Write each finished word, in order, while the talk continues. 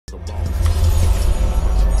It's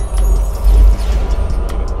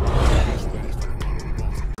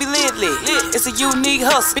a unique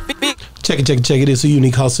hustle. Check it. It's a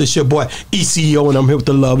unique hustle. It's your boy ECO, and I'm here with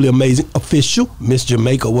the lovely, amazing official Miss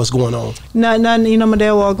Jamaica. What's going on? Nothing. You know,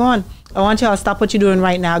 Madeo, we're going. I want y'all to stop what you're doing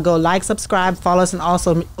right now. Go like, subscribe, follow us on all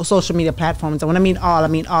social media platforms. And when I mean all, I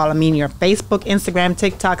mean your Facebook, Instagram,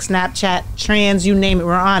 TikTok, Snapchat, Trends, you name it,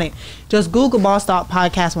 we're on it. Just Google Boss Talk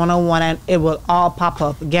Podcast 101 and it will all pop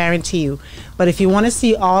up, guarantee you. But if you want to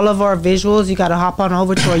see all of our visuals, you got to hop on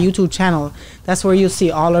over to our YouTube channel. That's where you'll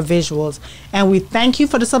see all our visuals. And we thank you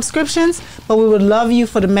for the subscriptions, but we would love you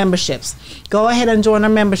for the memberships. Go ahead and join our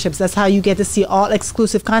memberships. That's how you get to see all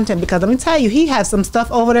exclusive content. Because let me tell you, he has some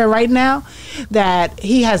stuff over there right now that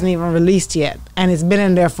he hasn't even released yet. And it's been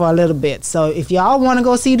in there for a little bit. So if y'all want to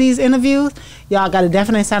go see these interviews, y'all got to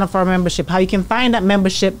definitely sign up for our membership. How you can find that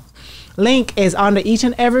membership link is under each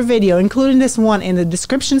and every video, including this one. In the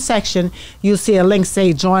description section, you'll see a link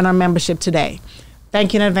say join our membership today.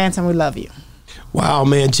 Thank you in advance, and we love you. Wow,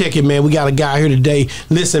 man, check it, man. We got a guy here today.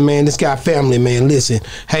 Listen, man, this guy family, man. Listen,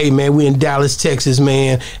 hey, man, we in Dallas, Texas,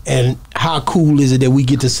 man, and how cool is it that we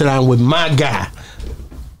get to sit down with my guy,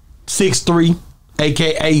 6'3",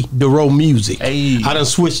 a.k.a. Dorrough Music. Hey. I done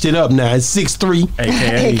switched it up now. It's 6'3",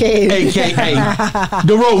 a.k.a.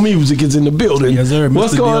 Dorrough Music is in the building. Yes, sir.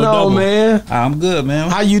 What's going on, man? I'm good,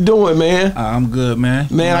 man. How you doing, man? I'm good, man.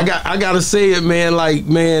 Man, I gotta say it, man. Like,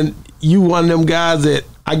 man, you one of them guys that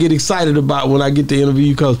I get excited about when I get to interview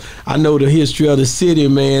you, because I know the history of the city,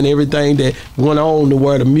 man, everything that went on to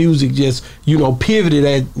where the music just, you know, pivoted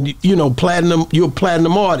at, you know, platinum. You're a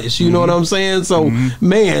platinum artist, you know what I'm saying? So,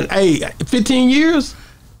 man, hey, 15 years?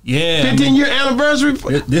 Yeah. 15-year anniversary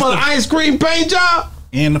for the Ice Cream Paint Job?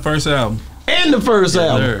 And the first album. And the first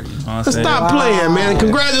album. You know Stop playing, man.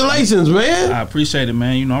 Congratulations, man. I appreciate it,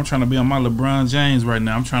 man. You know, I'm trying to be on my LeBron James right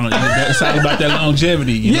now. I'm trying to, it's all about that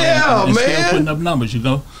longevity, you know? Man. Still putting up numbers, you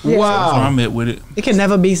know? Yeah. Wow. So that's where I'm at with it. It can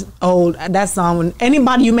never be old. That song, when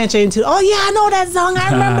anybody you mention into, oh yeah, I know that song.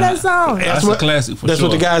 I remember that song. That's a classic for sure. That's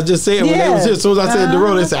what the guys just said when they was here. As soon as I said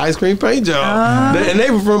Dorrough, they said Ice Cream Paint Job. And they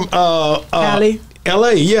were from LA,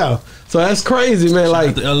 yeah. So that's crazy, man. Shout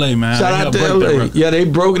out to LA, man. Shout out to LA. Yeah, they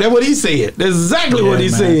broke. That's what he said. That's exactly what he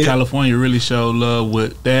said. California really showed love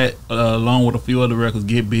with that, along with a few other records,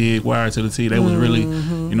 Get Big, Wired to the T. They was really, you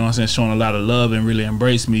know what I'm saying, showing a lot of love and really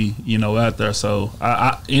embraced me, you know, out there. So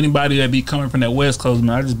anybody that be coming from that West Coast,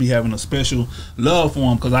 man, I just be having a special love for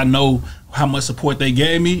them, because I know how much support they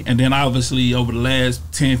gave me. And then obviously over the last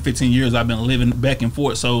 10, 15 years, I've been living back and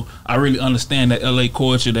forth. So I really understand that LA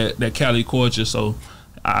culture, that Cali culture. So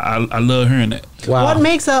I love hearing that. Wow. What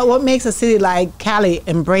makes a city like Cali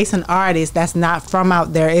embrace an artist that's not from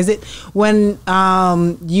out there? Is it when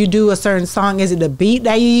you do a certain song, is it the beat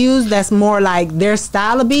that you use that's more like their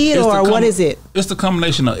style of beat, or what is it? It's the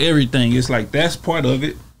combination of everything. It's like that's part of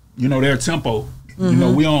it. You know, their tempo. You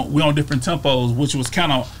know, we on different tempos, which was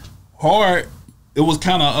kind of hard. It was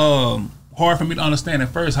kind of hard for me to understand at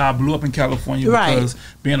first how I blew up in California, because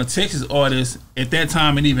being a Texas artist at that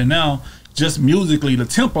time and even now, just musically, the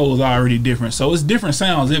tempo is already different. So it's different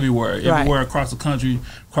sounds everywhere across the country,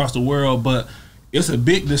 across the world. But it's a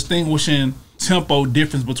big distinguishing tempo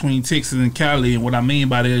difference between Texas and Cali. And what I mean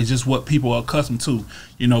by that is just what people are accustomed to.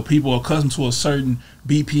 You know, people are accustomed to a certain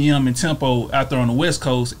BPM and tempo out there on the West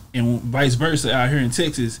Coast, and vice versa out here in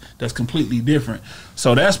Texas, that's completely different.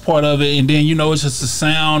 So that's part of it. And then, you know, it's just the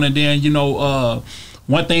sound. And then, you know,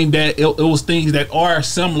 one thing that it was things that are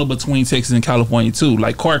similar between Texas and California too,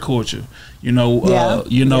 like car culture. You know,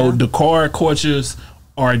 the car cultures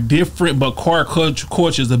are different, but car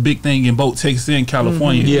culture is a big thing in both Texas and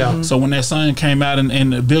California. So when that song came out and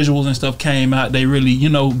the visuals and stuff came out, they really, you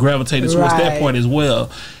know, gravitated towards that part as well.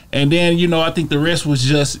 And then, you know, I think the rest was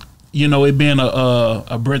just, you know, it being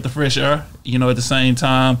a breath of fresh air, you know, at the same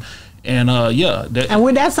time. And and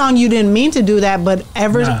with that song, you didn't mean to do that, but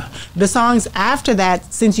the songs after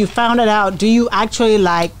that, since you found it out, do you actually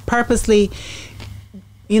like purposely,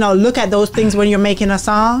 you know, look at those things when you're making a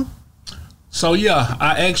song? So yeah,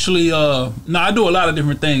 I actually I do a lot of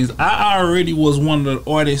different things. I already was one of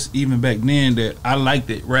the artists even back then that I liked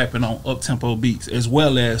it rapping on up-tempo beats as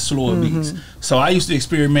well as slower beats. So I used to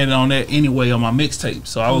experiment on that anyway on my mixtape.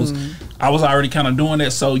 So I was already kind of doing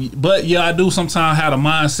that. So but yeah, I do sometimes have a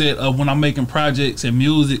mindset of when I'm making projects and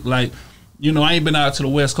music, like, you know, I ain't been out to the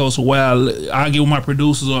West Coast a while. I get with my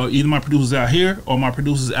producers, or either my producers out here or my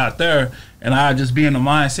producers out there, and I just be in the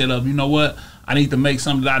mindset of, you know what, I need to make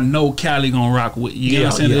something that I know Cali gonna rock with. You know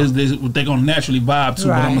what I'm saying? They're gonna naturally vibe to,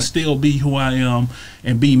 but I'm gonna still be who I am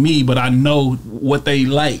and be me. But I know what they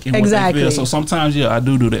like and what they feel. So sometimes, I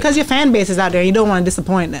do that because your fan base is out there. You don't want to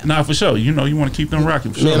disappoint them. Nah, for sure. You know, you want to keep them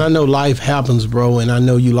rocking. For sure. Man, I know life happens, bro, and I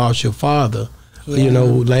know you lost your father. You know,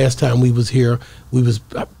 last time we was here, we was,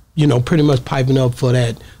 pretty much piping up for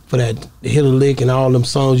that Hit a Lick and all them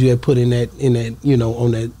songs you had put in that,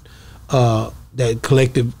 on that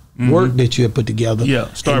collective work that you had put together.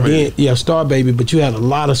 Yeah, Star Baby. Star Baby, but you had a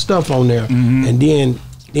lot of stuff on there. And then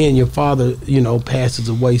your father, passes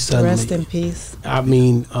away suddenly. Rest in peace. I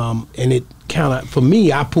mean, and it kind of, for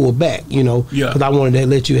me, I pulled back, because I wanted to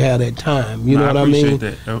let you have that time. You know what I mean?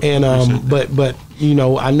 That. And but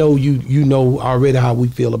I know you know already how we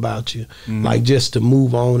feel about you. Like, just to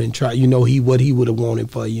move on and try. What he would have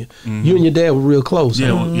wanted for you. You and your dad were real close.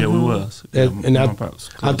 Yeah, huh? we was.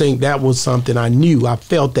 I think that was something I knew. I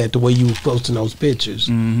felt that the way you were posting those pictures.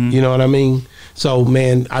 You know what I mean? So,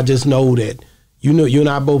 man, I just know that. You and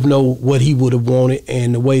I both know what he would have wanted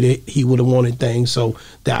and the way that he would have wanted things. So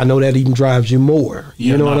that I know that even drives you more.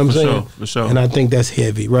 You know what I'm saying? For sure. And I think that's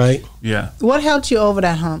heavy, right? Yeah. What helped you over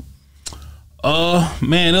that hump?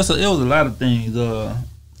 Man, it was a lot of things.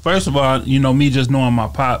 First of all, me just knowing my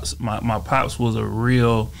pops. My pops was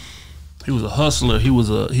he was a hustler. He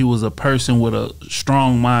was a person with a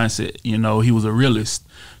strong mindset. He was a realist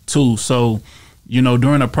too. So,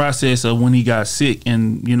 during the process of when he got sick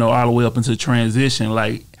and, all the way up into transition,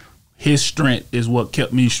 like, his strength is what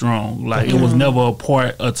kept me strong. Like, it was never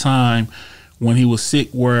a time when he was sick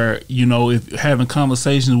where, if having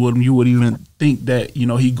conversations with him, you would even think that,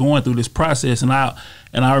 he going through this process. And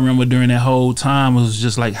I remember during that whole time, it was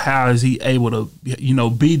just like, how is he able to,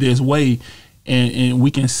 be this way? And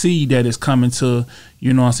we can see that it's coming to,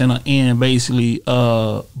 an end basically.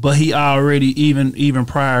 But he already, even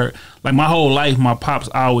prior, like my whole life, my pops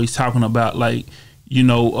always talking about like,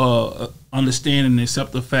 understanding and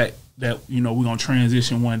accept the fact that, we're going to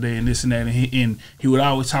transition one day and this and that. And he would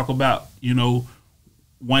always talk about,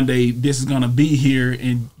 one day this is going to be here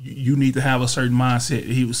and you need to have a certain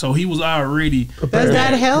mindset. So he was already prepared. Does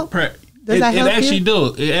that help? Does that help actually you?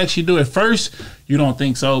 do. It actually do. At first, you don't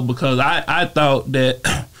think so because I thought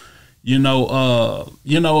that,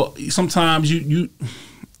 sometimes you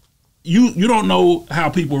don't know how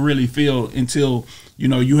people really feel until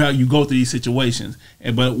you go through these situations.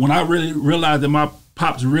 But when I really realized that my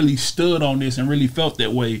pops really stood on this and really felt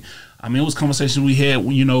that way, I mean, it was conversations we had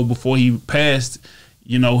before he passed.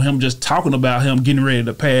 Him just talking about him getting ready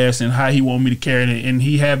to pass and how he wanted me to carry it, and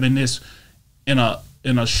he having this in a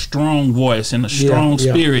strong voice and a strong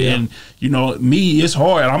spirit. And me, it's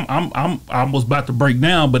hard. I'm almost about to break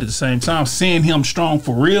down, but at the same time, seeing him strong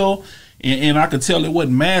for real, and I could tell it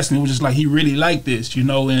wasn't masking. It was just like he really liked this,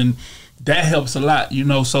 and that helps a lot,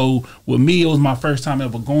 So with me, it was my first time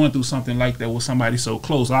ever going through something like that with somebody so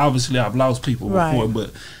close. Obviously, I've lost people before,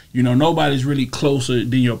 but nobody's really closer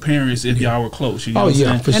than your parents if y'all were close. You know what I'm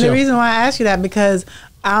saying? For and sure. the reason why I ask you that because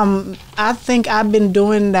I think I've been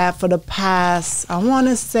doing that for the past, I want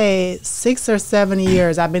to say 6 or 7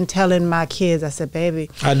 years. I've been telling my kids, I said,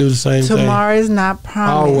 baby, I do the same thing. Tomorrow is not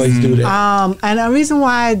promised. I always do that. And the reason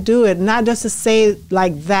why I do it, not just to say it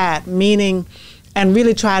like that, meaning, and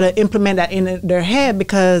really try to implement that in their head,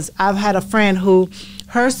 because I've had a friend who,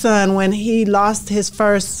 her son, when he lost his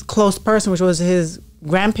first close person, which was his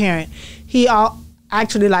grandparent, he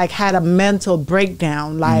actually like had a mental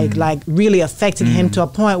breakdown, like really affected him to a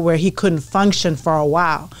point where he couldn't function for a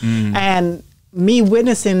while. And me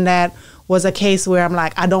witnessing that was a case where I'm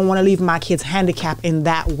like, I don't want to leave my kids handicapped in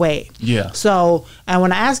that way. Yeah. So, and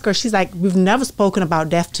when I asked her, she's like, we've never spoken about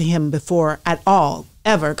death to him before at all,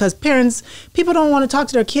 ever. Because people don't want to talk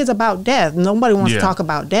to their kids about death. Nobody wants to talk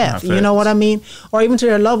about death. You know what I mean? Or even to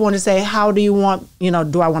their loved one to say, how do you want,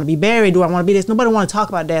 do I want to be buried? Do I want to be this? Nobody want to talk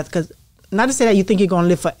about death, because not to say that you think you're going to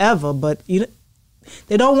live forever, but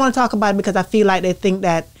they don't want to talk about it because I feel like they think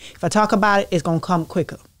that if I talk about it, it's going to come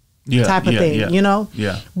quicker. Type of thing,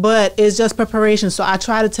 Yeah. But it's just preparation. So I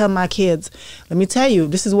try to tell my kids, let me tell you,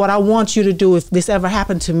 this is what I want you to do if this ever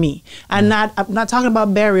happened to me. I'm not talking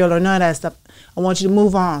about burial or none of that stuff. I want you to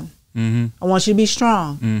move on. I want you to be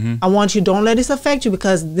strong. I want you, don't let this affect you,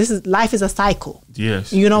 because life is a cycle.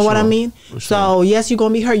 Yes. You know what I mean? For sure. So yes, you're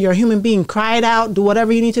going to be hurt. You're a human being. Cry it out. Do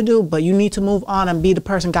whatever you need to do, but you need to move on and be the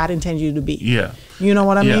person God intended you to be. Yeah. You know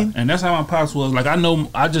what I mean? And that's how my pops was. Like,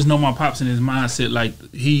 I just know my pops in his mindset. Like,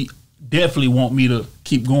 he definitely want me to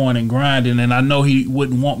keep going and grinding, and I know he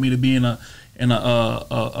wouldn't want me to be in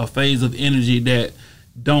a phase of energy that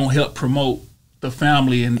don't help promote the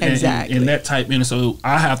family and that type. And so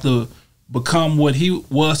I have to become what he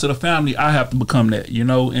was to the family, I have to become that, you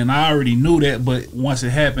know. And I already knew that, but once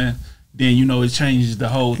it happened, then you know it changes the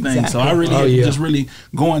whole thing. Exactly. So I really had to just really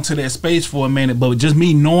go into that space for a minute. But just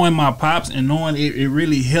me knowing my pops and knowing it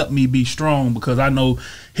really helped me be strong, because I know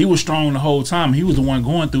he was strong the whole time. He was the one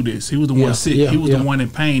going through this. He was the one sick. He was the one in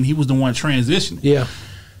pain. He was the one transitioning. Yeah,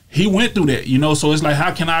 he went through that, you know. So it's like,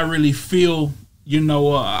 how can I really feel? You know,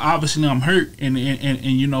 obviously I'm hurt and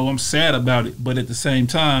you know I'm sad about it, but at the same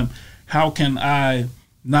time, how can I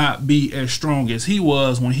not be as strong as he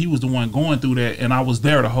was when he was the one going through that, and I was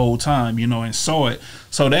there the whole time, you know, and saw it.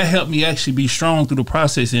 So that helped me actually be strong through the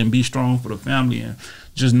process and be strong for the family, and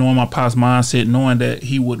just knowing my pop's mindset, knowing that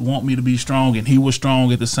he would want me to be strong, and he was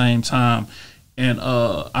strong at the same time. And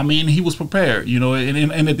I mean, he was prepared, you know,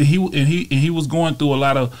 and he was going through a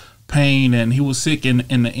lot of pain, and he was sick in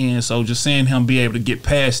the end. So just seeing him be able to get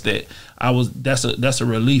past that, that's a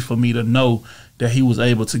relief for me to know that he was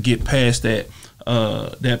able to get past that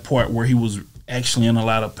part where he was actually in a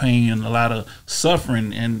lot of pain and a lot of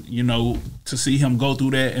suffering, and you know, to see him go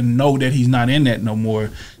through that and know that he's not in that no more,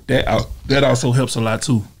 that also helps a lot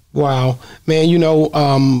too. Wow, man. You know,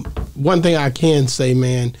 one thing I can say,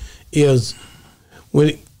 man, is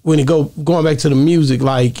when going back to the music,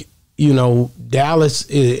 like, you know, Dallas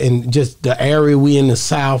and just the area we in the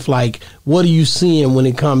South, like, what are you seeing when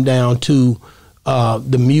it come down to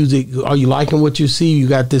the music? Are you liking what you see? You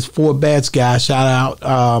got this Four Bats guy, shout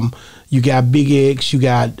out. You got Big X, you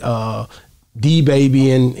got D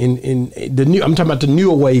Baby, and the new. I'm talking about the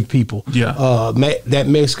newer wave people. Yeah. That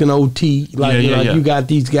Mexican OT, like, you got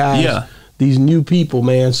these guys, these new people,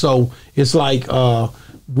 man. So it's like,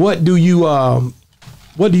 what do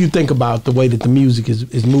you think about the way that the music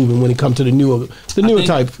is moving when it comes to the newer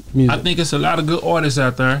type music? I think it's a lot of good artists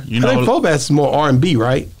out there. You know, I think Four Bats is more R&B,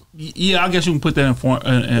 right? Yeah, I guess you can put that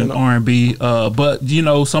in R&B. But, you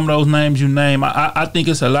know, some of those names you name, I think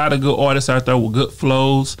it's a lot of good artists out there with good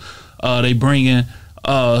flows. They bring in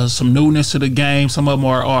some newness to the game. Some of them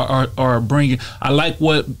are bringing. I like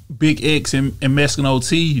what Big X and Mexican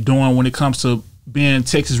OT doing when it comes to being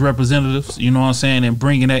Texas representatives. You know what I'm saying, and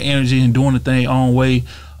bringing that energy and doing the thing own way.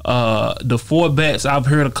 The Four Bats, I've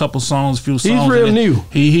heard a couple songs, few songs. He's real new.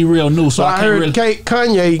 He real new. So I heard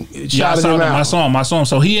Kanye shouted him out. I saw him.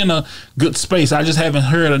 So he in a good space. I just haven't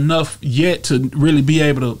heard enough yet to really be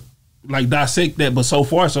able to like dissect that. But so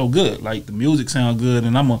far so good. Like the music sound good,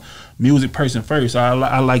 and I'm a music person first.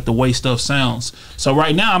 I like the way stuff sounds. So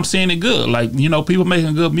right now I'm seeing it good. Like, you know, people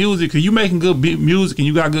making good music. You making good music and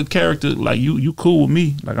you got good character. Like you cool with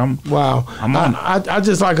me. Like I'm on it. I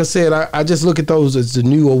just, like I said, I just look at those as the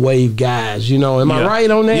newer wave guys. You know, am I right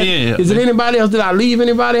on that? Yeah. Is it anybody else? Did I leave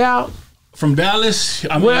anybody out? From Dallas,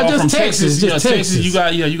 I mean, just from Texas. Just Texas. You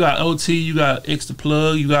got OT, you got X the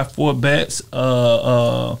Plug, you got Four Bats.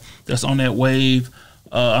 That's on that wave.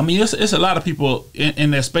 I mean, it's a lot of people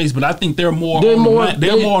in that space, but I think they're more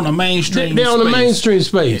on the mainstream. They're on the mainstream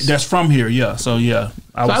space. That's from here, yeah. So yeah,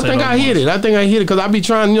 I think I hit it because I be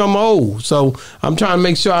trying. You know, I'm old, so I'm trying to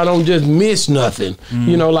make sure I don't just miss nothing.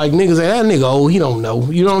 You know, like niggas say that nigga old, he don't know.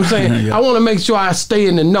 You know what I'm saying? Yeah. I want to make sure I stay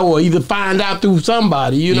in the know, or either find out through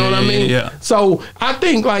somebody. You know what I mean? Yeah. So I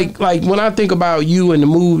think like when I think about you and the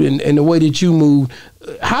move and the way that you move,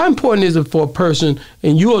 how important is it for a person,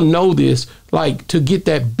 and you'll know this, like to get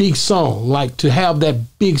that big song, like to have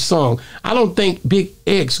that big song? I don't think Big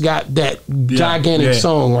X got that gigantic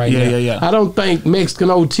song right now. Yeah. I don't think Mexican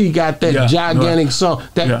OT got that gigantic song,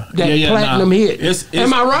 that platinum hit.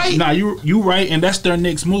 Am I right? Nah, you right, and that's their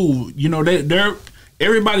next move. You know, they're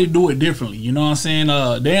everybody do it differently. You know what I'm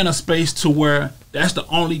saying? They're in a space to where that's the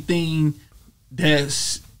only thing they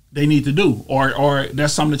need to do, or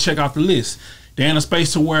that's something to check off the list. They're in a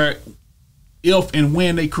space to where if and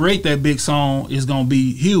when they create that big song, it's gonna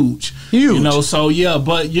be huge. You know, so yeah,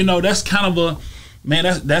 but you know, that's kind of a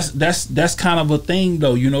that's kind of a thing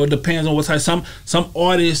though. You know, it depends on what type. Some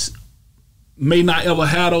artists may not ever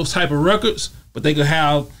have those type of records, but they could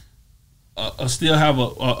have still have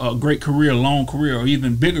a great career, long career, or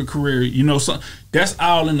even bigger career. You know, so that's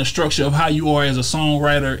all in the structure of how you are as a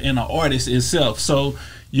songwriter and an artist itself. So,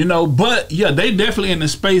 you know, but yeah, they definitely in the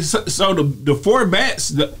space. So the Four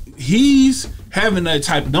Bats, he's having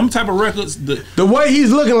them type of records. The way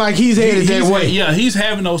he's looking like he's headed that way. Yeah, he's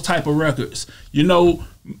having those type of records. You know,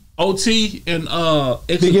 OT and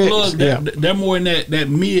X the Plug, they're more in that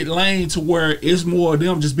mid lane to where it's more of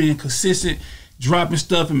them just being consistent, dropping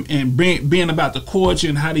stuff and being about the culture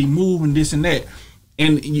and how they move and this and that.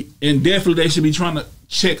 And definitely they should be trying to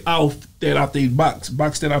check off that off the box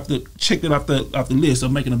that off the check that off the list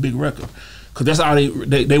of making a big record. because that's all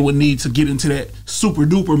they would need to get into that super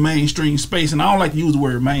duper mainstream space. And I don't like to use the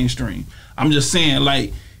word mainstream. I'm just saying,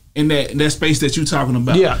 like, in that space that you're talking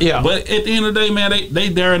about. Yeah. But at the end of the day, man, they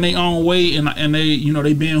there in their own way, and they, you know,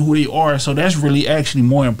 they being who they are. So that's really actually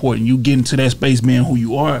more important. You get into that space being who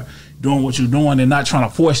you are, doing what you're doing, and not trying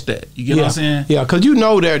to force that. You get what I'm saying? Yeah, because you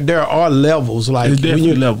know there are levels. Like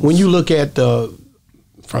when you look at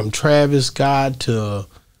from Travis Scott to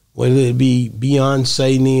whether it be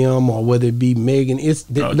Beyonce them or whether it be Megan,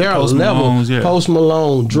 there are levels. Post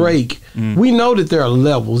Malone, Drake. We know that there are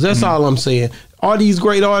levels. That's all I'm saying. All these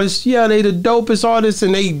great artists, yeah, they the dopest artists,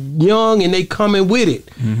 and they young and they coming with it.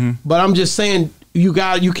 But I'm just saying, you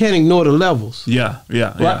can't ignore the levels. Yeah.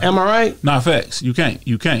 Right? Am I right? Nah, facts. You can't.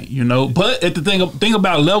 You know. But at the thing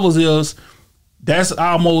about levels is that's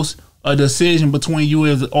almost a decision between you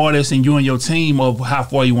as an artist and you and your team of how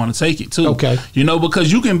far you want to take it too. Okay. You know,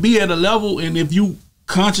 because you can be at a level, and if you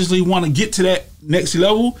consciously want to get to that next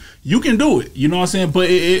level, you can do it. You know what I'm saying? But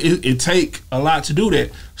it take a lot to do that.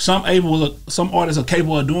 Some artists are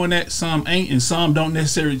capable of doing that, some ain't, and some don't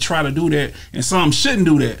necessarily try to do that, and some shouldn't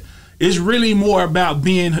do that. It's really more about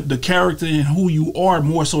being the character and who you are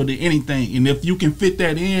more so than anything. And if you can fit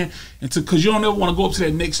that in, because you don't ever want to go up to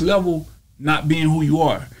that next level not being who you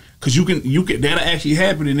are. Because you can that'll actually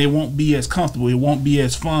happen, and it won't be as comfortable. It won't be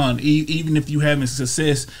as fun, even if you having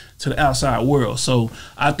success to the outside world. So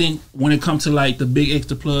I think when it comes to like the big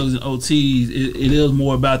extra plugs and OTs, it is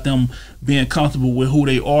more about them being comfortable with who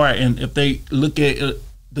they are, and if they look at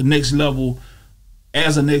the next level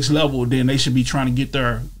as a next level, then they should be trying to get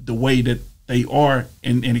there the way that they are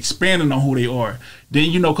and expanding on who they are.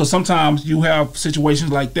 Then, you know, because sometimes you have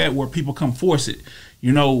situations like that where people come force it.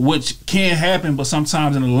 You know, which can happen, but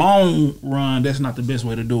sometimes in the long run, that's not the best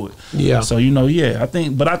way to do it. Yeah. So, you know, I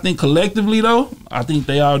think collectively though, I think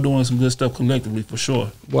they are doing some good stuff collectively for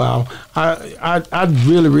sure. Wow, I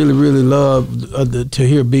really, really, really love to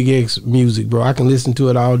hear Big X music, bro. I can listen to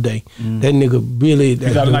it all day. That nigga really,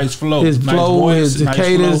 he got a nice flow, his nice flow, voice, his nice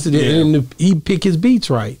cadence, and he pick his beats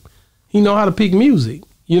right. He know how to pick music.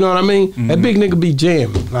 You know what I mean? That big nigga be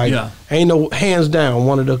jamming. Like, ain't no, hands down,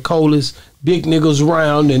 one of the coldest big niggas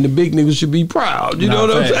around, and the big niggas should be proud. You know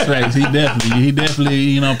what I'm saying? Facts. He definitely,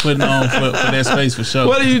 you know, putting on for that space for sure.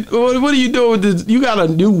 What are you doing with this? You got a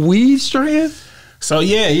new weed strand? So the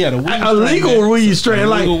weed a legal weed strand,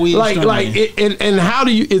 and how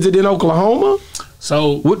do you? Is it in Oklahoma?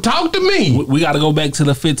 So talk to me. We got to go back to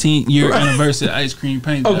the 15-year anniversary of Ice Cream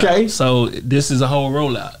Paint Job. Okay. So this is a whole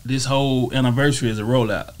rollout. This whole anniversary is a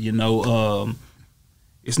rollout. You know,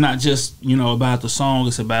 it's not just, you know, about the song.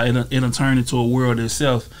 It's about it'll turn into a world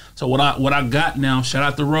itself. So what I got now, shout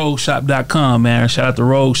out to RogueShop.com, man. Shout out to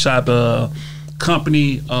Rogue Shop,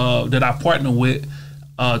 company that I partner with.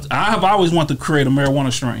 I have always wanted to create a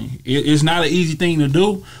marijuana strain. It's not an easy thing to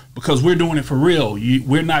do because we're doing it for real.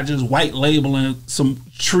 We're not just white labeling some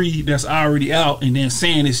tree that's already out and then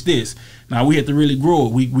saying it's this. Now we have to really grow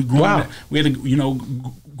it. We had to, you know,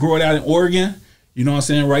 grow it out in Oregon. You know what I'm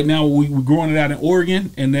saying? Right now we're growing it out in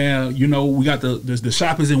Oregon, and then, you know, we got the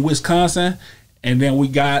shop is in Wisconsin, and then we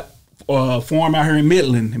got farm out here in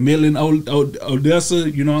Midland, Odessa,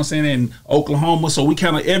 you know what I'm saying, and Oklahoma. So we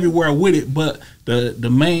kind of everywhere with it, but the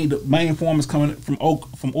main farm is coming from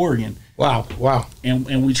Oregon. Wow.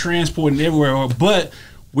 And we transporting everywhere, but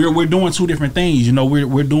we're doing two different things. You know,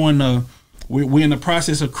 we're doing we're in the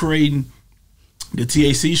process of creating the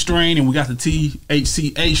THC strain, and we got the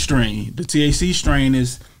THCA strain. The THC strain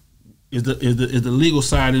is the legal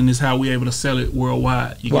side, and is how we're able to sell it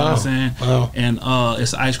worldwide. You get what I'm saying? Wow. And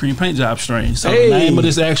it's an Ice Cream Paint Job strain. So the name of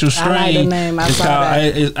this actual strain, I like the name. I saw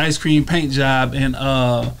that. It's Ice Cream Paint Job, and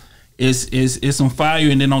it's on fire.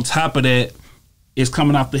 And then on top of that, it's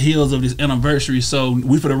coming off the heels of this anniversary. So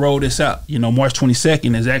we for to roll this out. You know, March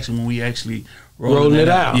 22nd is actually when we actually rolling it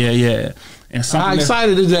out. Yeah. And how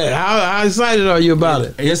excited is that? How excited are you about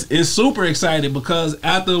it? It's super excited because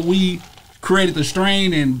after we created the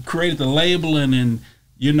strain and created the labeling and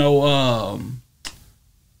you know,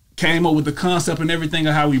 came up with the concept and everything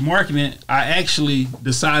of how we market it, I actually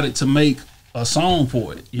decided to make a song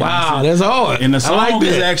for it. Wow, that's hard. And the song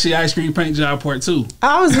is actually Ice Cream Paint Job Part 2.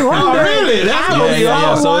 I was wondering. Really?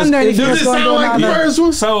 I was wondering. Does it sound like the first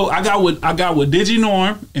one? So I got with Diddy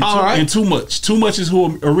Norm and Too Much. Too Much is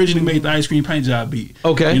who originally made the Ice Cream Paint Job beat.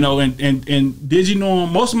 Okay. You know, and Diddy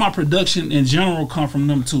Norm, most of my production in general come from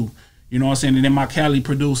them too. You know what I'm saying? And then my Cali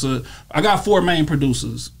producer, I got 4 main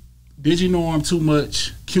producers: Diddy Norm, Too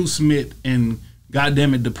Much, Q Smith, and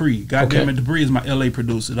Goddammit Dupree. Goddammit Dupree is my LA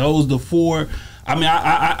producer. Those the 4. I mean,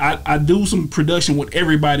 I do some production with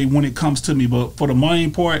everybody when it comes to me, but for the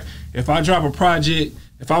main part, if I drop a project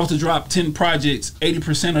if I was to drop 10 projects,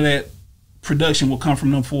 80% of that production will come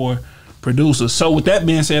from them 4 producers. So with that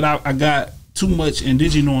being said, I got too much and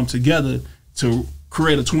Diginorm together to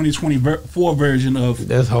create a 2024 version of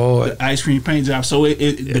That's hard. the Ice Cream Paint Job. So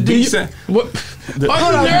the beat sound.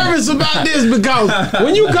 Are you nervous about this? Because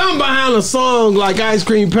when you come behind a song like Ice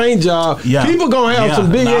Cream Paint Job, people gonna have some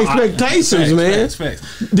big expectations, man.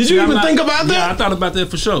 Facts. Did you even think about that? Yeah, I thought about that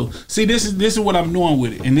for sure. See, this is what I'm doing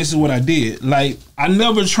with it, and this is what I did. Like, you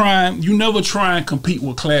never try and compete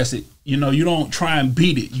with classic. You know, you don't try and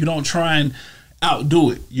beat it. You don't try and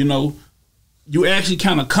outdo it. You know, you actually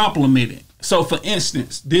kind of compliment it. So, for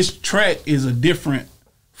instance, this track is a different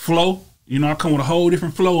flow. You know, I come with a whole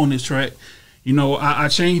different flow on this track. You know, I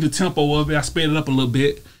changed the tempo of it. I sped it up a little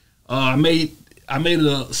bit. I made it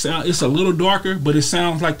a sound. It's a little darker, but it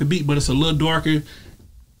sounds like the beat, but it's a little darker.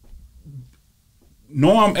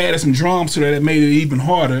 Norm added some drums to that. It made it even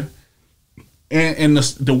harder. And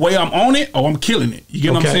the way I'm on it, I'm killing it. You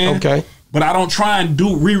get what I'm saying? Okay. But I don't try and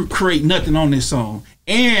recreate nothing on this song.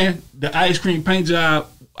 And the Ice Cream Paint Job,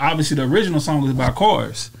 obviously the original song is about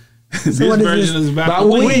cars. This version is about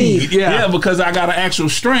weed. Yeah, because I got an actual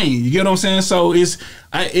strain. You get what I'm saying? So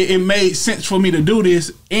it made sense for me to do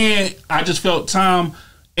this, and I just felt time.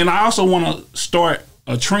 And I also want to start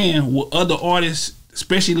a trend with other artists,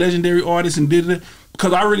 especially legendary artists and Diddy,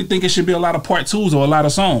 because I really think it should be a lot of part 2s or a lot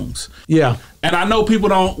of songs. Yeah, and I know people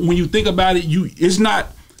don't. When you think about it, it's not.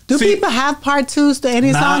 Do people have part 2s to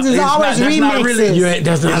any songs? It's always remixes.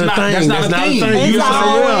 That's not a thing. That's not a thing. It's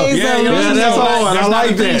always that's all. I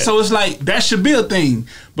like that. So it's like, that should be a thing,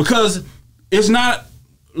 because it's not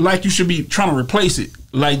like you should be trying to replace it.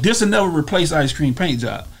 Like, this will never replace Ice Cream Paint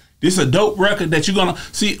Job. This is a dope record that you're gonna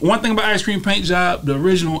see. One thing about Ice Cream Paint Job, the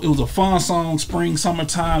original, it was a fun song, spring,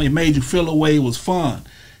 summertime. It made you feel away. It was fun.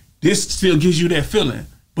 This still gives you that feeling,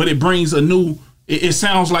 but it brings a new. It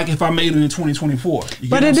sounds like if I made it in 2024.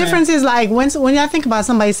 But the difference is, like, when I think about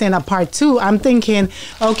somebody saying a part 2, I'm thinking,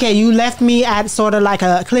 okay, you left me at sort of like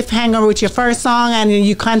a cliffhanger with your first song, and then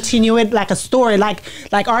you continue it like a story, like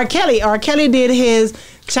R. Kelly. R. Kelly did his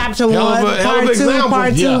chapter 1, part 2,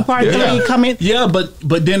 part 2, part 3 coming. Yeah,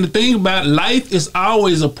 but then the thing about life is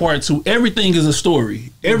always a part 2. Everything is a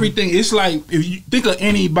story. Everything. It's like, if you think of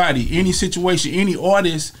anybody, any situation, any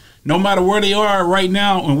artist, no matter where they are right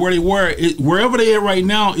now and where they were, wherever they are right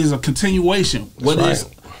now is a continuation. Whether it's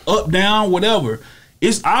up, down, whatever.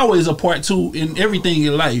 It's always a part 2 in everything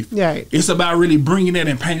in life. Right. It's about really bringing that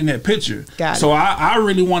and painting that picture. So I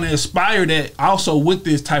really want to inspire that also with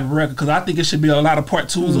this type of record, because I think it should be a lot of part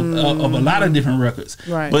 2s of a lot of different records.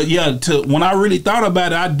 Right. But yeah, when I really thought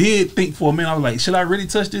about it, I did think for a minute. I was like, should I really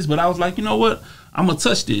touch this? But I was like, you know what? I'm going to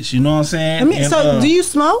touch this. You know what I'm saying? So do you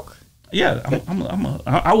smoke? Yeah,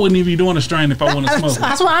 I wouldn't even be doing a strain if I want to smoke.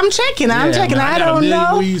 That's why I'm checking. I don't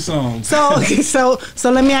know. Weed songs. So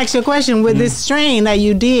let me ask you a question. With this strain that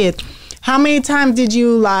you did, how many times did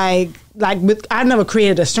you like I never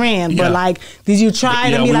created a strand, but like, did you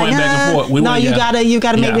try to be like, you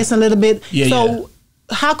gotta make this a little bit.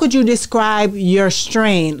 How could you describe your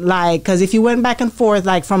strain? Like, because if you went back and forth,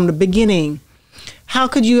 like from the beginning, how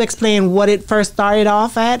could you explain what it first started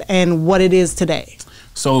off at and what it is today?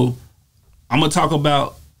 So, I'm not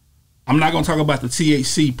gonna talk about the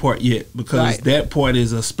THC part yet, because that part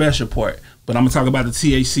is a special part. But I'm gonna talk about the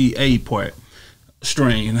THCA part,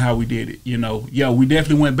 strain, and how we did it. You know, we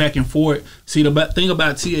definitely went back and forth. See, the thing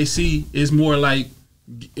about THC is more like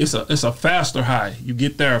it's a faster high. You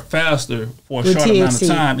get there faster for a short amount of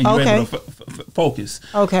time, and you're able to focus.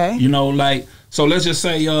 Okay. You know, like, so let's just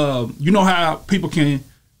say, you know how people can.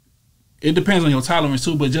 It depends on your tolerance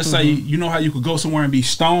too, but just say, you know how you could go somewhere and be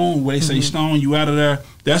stoned, where they say stoned, you out of there.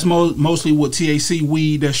 That's mostly with THC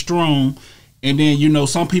weed that's strong. And then, you know,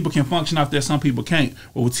 some people can function off that, some people can't.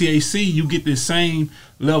 But with THC, you get this same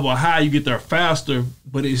level of high, you get there faster,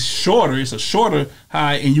 but it's shorter. It's a shorter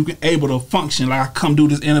high, and you can able to function. Like, I come do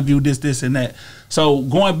this interview, this, and that. So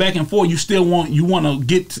going back and forth, you want to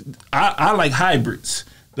get. I like hybrids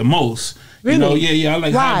the most. Really? You know, I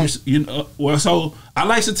like hybrids. You know, so I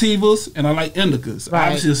like sativas and I like indicas.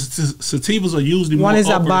 Right. Obviously, sativas are usually one more is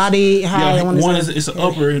uppers. A body high. Yeah, one is it's an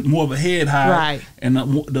upper and more of a head high. Right. And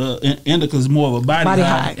the indica is more of a body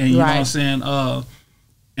high. And you know what I'm saying?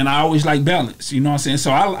 And I always like balance. You know what I'm saying? So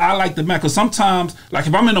I like the because sometimes, like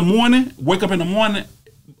if I'm in the morning, wake up in the morning,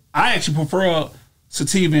 I actually prefer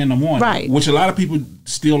sativa in the morning. Right. Which a lot of people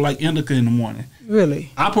still like indica in the morning.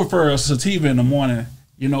 Really? I prefer a sativa in the morning.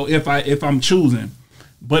 You know, if I'm choosing,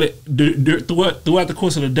 but throughout the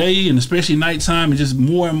course of the day and especially nighttime, and just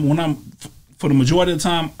more when I'm for the majority of the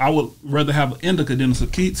time, I would rather have an indica than a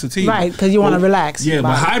sativa. Right, because you want to relax. Yeah,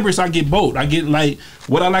 but hybrids, I get both. I get like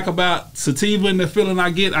what I like about sativa and the feeling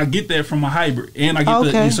I get that from a hybrid, and I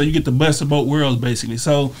get so you get the best of both worlds basically.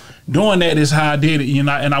 So doing that is how I did it, you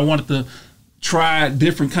know, and I wanted to try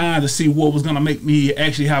different kinds to see what was gonna make me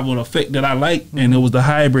actually have an effect that I like, and it was the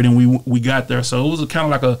hybrid, and we got there. So it was kind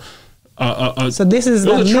of like a so this is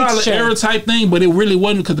it was a trial and mixture. error type thing, but it really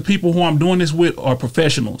wasn't, because the people who I'm doing this with are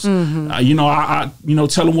professionals. You know, I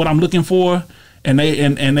tell them what I'm looking for, and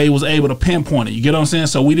they was able to pinpoint it. You get what I'm saying?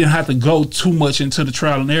 So we didn't have to go too much into the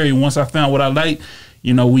trial and error. Once I found what I liked,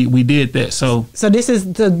 you know, we did that. So this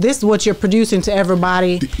is what you're producing to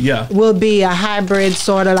everybody. Yeah, will be a hybrid,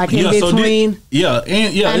 sort of like in between.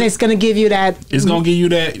 And it's gonna give you that. It's gonna give you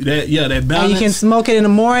that balance. And you can smoke it in the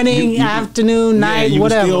morning, afternoon, night, you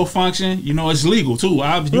whatever. Can still function. You know, it's legal too.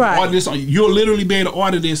 Order this. You'll literally be able to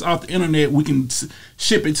order this off the internet. We can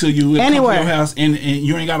ship it to you anywhere, come to your house, and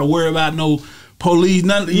you ain't got to worry about no police,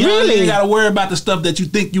 nothing. You ain't got to worry about the stuff that you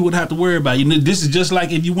think you would have to worry about. You know, this is just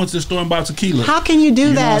like if you went to the store and bought tequila. How can you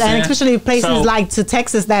do that? And especially places like to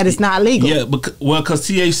Texas that it's not legal. Yeah, because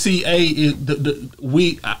THCA is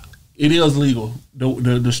it is legal.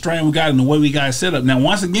 The strain we got and the way we got it set up. Now,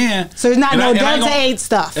 once again, so there's not no Delta 8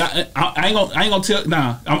 stuff. I ain't gonna tell.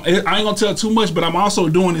 I ain't gonna tell too much. But I'm also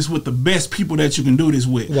doing this with the best people that you can do this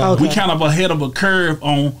with. Wow. Okay. We kind of ahead of a curve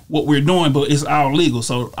on what we're doing, but it's all legal.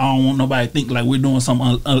 So I don't want nobody to think like we're doing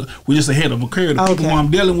something. We're just ahead of a curve. The people who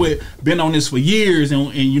I'm dealing with been on this for years,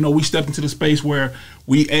 and you know, we stepped into the space where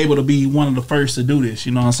we able to be one of the first to do this.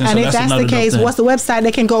 You know what I'm saying? And so if that's the case, what's the website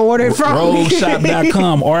they can go order it from?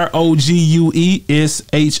 Rogueshop.com.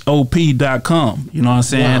 ROGUESHOP.com. You know what I'm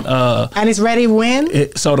saying? Wow. And it's ready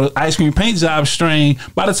when? So the ice cream paint job strain,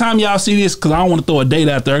 by the time y'all see this, because I don't want to throw a date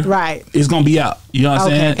out there, right? It's gonna be out. You know what I'm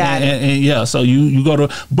saying? And yeah, so you go to,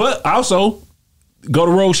 but also go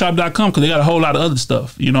to rogueshop.com, because they got a whole lot of other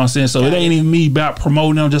stuff. You know what I'm saying? So it ain't even me about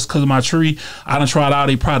promoting them just because of my tree. I done tried all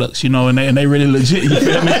their products, you know, and they really legit. You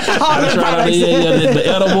feel me? I done tried all the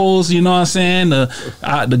edibles, you know what I'm saying?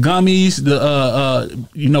 The gummies,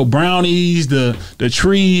 the brownies, the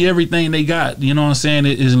tree, everything they got. You know what I'm saying?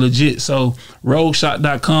 It is legit. So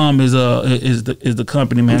rogueshop.com is the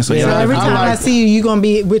company, man. So every time I see you, you're gonna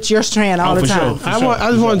be with your strand all the time. I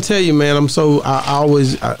just want to tell you, man. I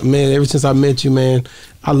always, man. Ever since I met you, man,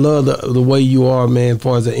 I love the way you are, man, as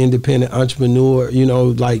far as an independent entrepreneur. You know,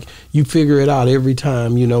 like, you figure it out every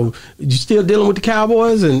time. You know, you still dealing with the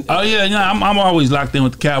Cowboys? And I'm always locked in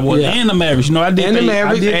with the Cowboys and the Mavericks. You know, I did the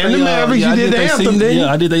Mavericks. You did the anthem, didn't you?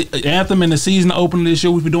 Yeah, I did the anthem in the season opening this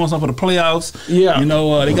year. We've been doing something for the playoffs. Yeah, you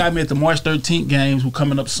know, they got me at the March 13th games. We're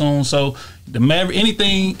coming up soon, so the Maverick,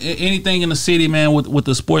 anything in the city, man, with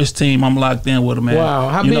the sports team, I'm locked in with them, man. Wow,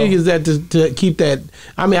 how big is that to keep that?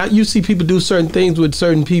 I mean, you see people do certain things with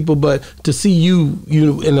certain people, but to see you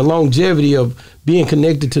in the longevity of being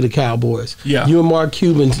connected to the Cowboys, you and Mark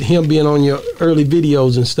Cuban, him being on your early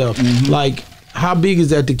videos and stuff, like, how big is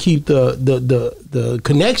that to keep the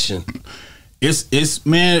connection? It's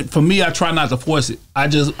man, for me, I try not to force it. I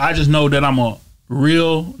just know that I'm a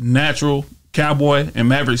real natural Cowboy and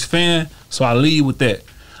Mavericks fan, so I lead with that.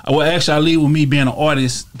 I lead with me being an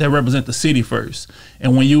artist that represent the city first.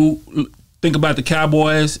 And when you think about the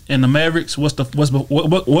Cowboys and the Mavericks, what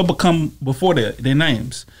become before that? Their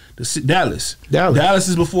names. Dallas. Dallas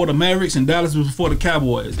is before the Mavericks, and Dallas is before the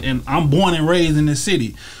Cowboys. And I'm born and raised in this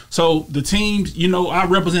city, so the teams, you know, I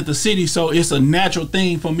represent the city, so it's a natural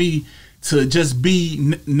thing for me to just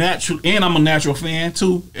be natural. And I'm a natural fan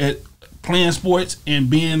too at playing sports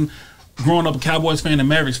and growing up a Cowboys fan and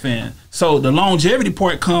Mavericks fan. So the longevity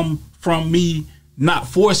part come from me not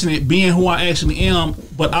forcing it, being who I actually am,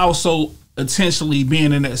 but also intentionally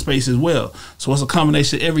being in that space as well. So it's a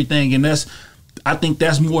combination of everything, and I think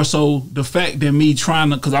that's more so the fact than me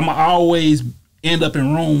trying to, because I'm always end up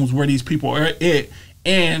in rooms where these people are at,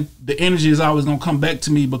 and the energy is always gonna come back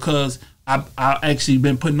to me because I actually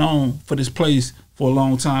been putting on for this place for a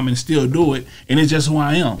long time and still do it, and it's just who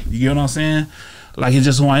I am. You get what I'm saying? Like, it's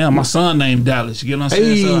just who I am. My son named Dallas. You get what I'm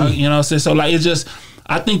saying? So, you know what I'm saying? So, like, it's just,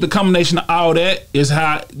 I think the combination of all that is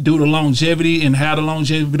how I do the longevity and how the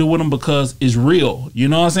longevity do with them, because it's real. You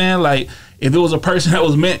know what I'm saying? Like, if it was a person that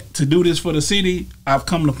was meant to do this for the city, I've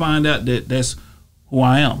come to find out that that's who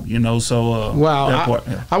I am, you know? So, wow. That part,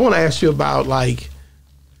 I want to ask you about, like,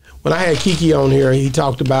 when I had Kiki on here, he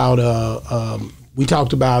talked about, we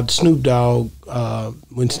talked about Snoop Dogg.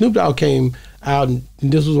 When Snoop Dogg came out, and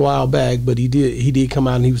this was a while back, but he did come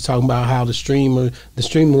out and he was talking about how the streamer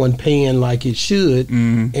wasn't paying like it should.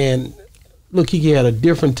 And look, he had a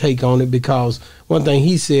different take on it, because one thing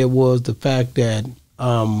he said was the fact that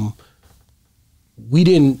we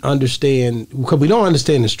didn't understand, because we don't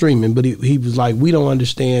understand the streaming, but he was like, we don't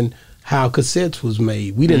understand how cassettes was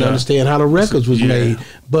made. We didn't understand how the records was made.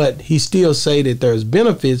 But he still say that there's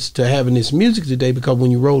benefits to having this music today, because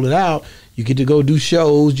when you roll it out, you get to go do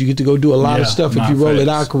shows, you get to go do a lot of stuff if you roll it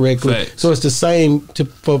out correctly. So it's the same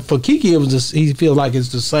for Kiki. It was he feels like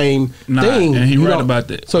it's the same thing. And he right about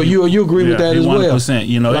that. So you agree with that as well? 100%.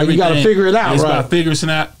 You know, like you got to figure it out. It's right? about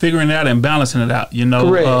figuring it out and balancing it out. You know,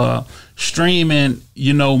 correct. Streaming.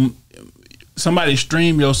 You know, somebody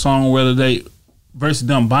stream your song, whether they versus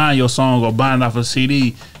them buying your song or buying off a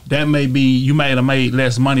CD. That may be, you might have made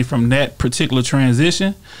less money from that particular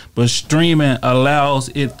transition, but streaming allows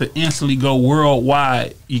it to instantly go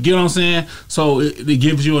worldwide. You get what I'm saying? So it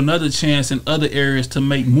gives you another chance in other areas to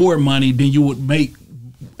make more money than you would make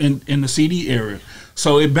in the CD area.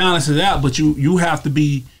 So it balances out, but you have to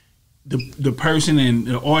be the person and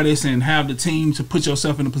the artist and have the team to put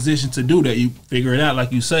yourself in a position to do that. You figure it out,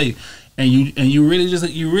 like you say, and you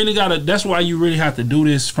really gotta. That's why you really have to do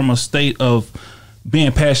this from a state of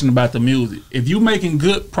being passionate about the music. If you making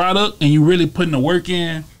good product and you really putting the work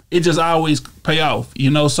in, it just always pay off,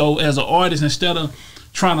 you know. So as an artist, instead of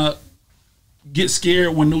trying to get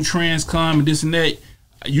scared when new trends come and this and that,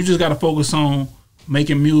 you just got to focus on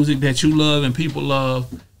making music that you love and people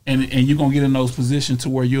love, and you're gonna get in those positions to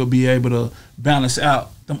where you'll be able to balance out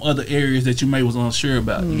them other areas that you may was unsure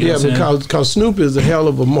about. Because Snoop is a hell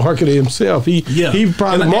of a marketer himself. He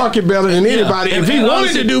probably market better than anybody. If he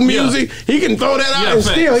wanted to do music, he can throw that out and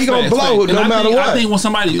still he gonna blow it no matter what. I think when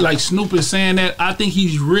somebody like Snoop is saying that, I think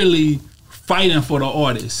he's really fighting for the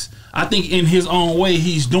artist. I think in his own way,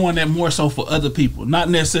 he's doing that more so for other people, not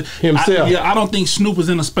necessarily himself. I don't think Snoop is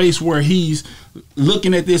in a space where he's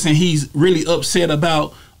looking at this and he's really upset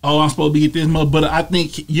about, oh, I'm supposed to get this much. But I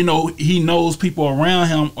think, you know, he knows people around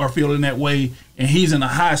him are feeling that way, and he's in a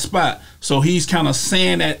high spot. So he's kind of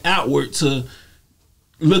saying that outward to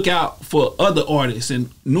look out for other artists and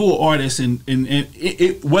newer artists, and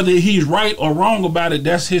whether he's right or wrong about it,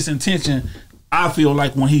 that's his intention. I feel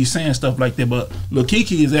like when he's saying stuff like that, but Lil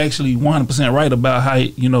Kiki is actually 100% right about how,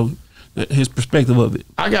 you know, his perspective of it.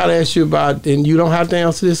 I gotta ask you about, and you don't have to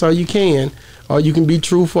answer this, or you can be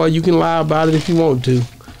truthful, or you can lie about it if you want to.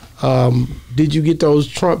 Did you get those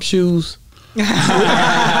Trump shoes? Nah,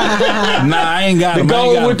 I ain't got them. The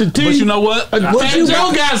gold with the T. But you know what? What you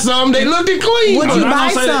got some? They looked clean. Would you buy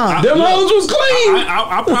some? Them hoes was clean.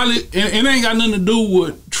 I probably, it ain't got nothing to do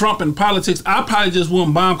with Trump and politics. I probably just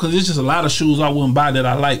wouldn't buy them because it's just a lot of shoes I wouldn't buy that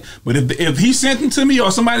I like. But if he sent them to me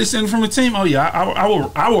or somebody sent them from the team, oh yeah,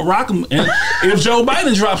 I would rock them. And if Joe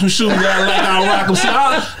Biden dropped some shoes that I like, I'll rock them. So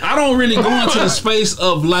I don't really go into the space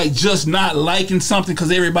of like just not liking something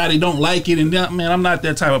because everybody don't like it. And then, man, I'm not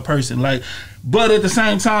that type of person. Like. But at the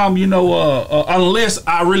same time, you know, unless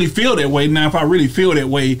I really feel that way. Now, if I really feel that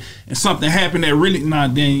way and something happened that really,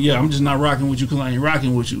 then yeah, I'm just not rocking with you because I ain't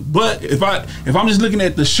rocking with you. But if I'm just looking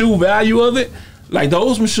at the shoe value of it, like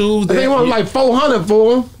those shoes, they want like $400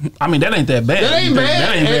 for them. I mean, that ain't that bad. That ain't bad.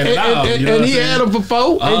 That ain't bad at all. And he had them for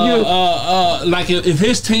 $4. Like if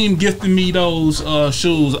his team gifted me those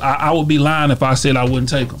shoes, I would be lying if I said I wouldn't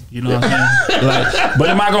take them. You know what I'm saying? Like, but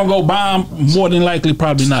am I gonna go buy them? More than likely,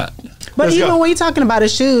 probably not. But even when you're talking about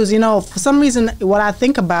his shoes, you know, for some reason, what I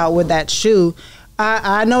think about with that shoe,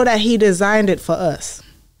 I know that he designed it for us.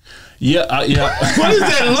 Yeah. What does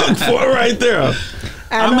that look for right there?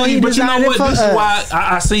 I mean, but you know what? This is why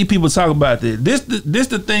I see people talk about this. This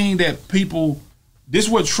the thing that people. This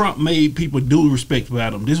is what Trump made people do respect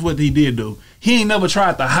about him. This is what he did do. He ain't never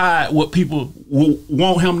tried to hide what people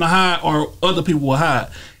want him to hide or other people will hide.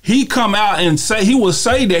 He come out and he will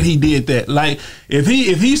say that he did that. Like if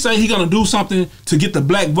he say he gonna do something to get the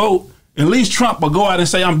black vote, at least Trump will go out and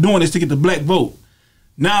say I'm doing this to get the black vote.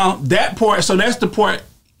 Now that part, so that's the part.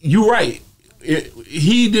 You're right.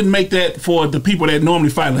 He didn't make that for the people that normally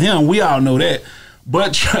fight with him. We all know that.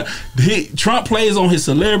 But Trump plays on his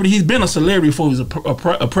celebrity. He's been a celebrity before he was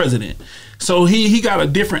a president. So he got a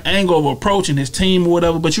different angle of approaching his team or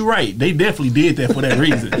whatever. But you're right. They definitely did that for that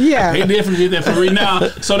reason. Yeah. They definitely did that for reason. Now,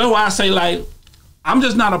 so that's why I say, like, I'm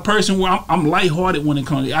just not a person where I'm lighthearted when it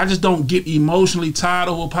comes to it. I just don't get emotionally tired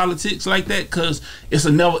over politics like that because it's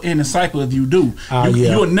a never-ending cycle if you do.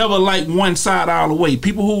 You'll never like one side all the way.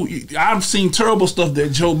 People I've seen terrible stuff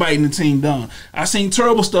that Joe Biden and the team done. I've seen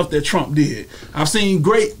terrible stuff that Trump did. I've seen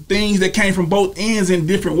great things that came from both ends in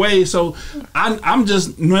different ways. So I'm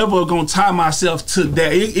just never going to tie myself to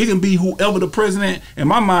that. It can be whoever the president in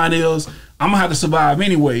my mind is, I'm going to have to survive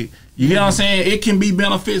anyway. You know what I'm saying? It can be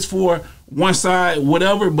benefits for one side,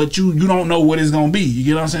 whatever, but you don't know what it's gonna be. You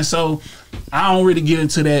get what I'm saying? So I don't really get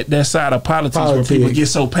into that side of politics where people get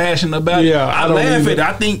so passionate about it. I laugh at it.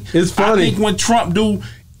 I think it's funny. I think when Trump do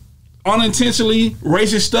unintentionally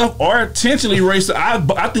racist stuff or intentionally racist,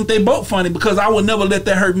 I think they both funny because I would never let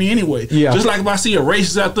that hurt me anyway. Yeah. Just like if I see a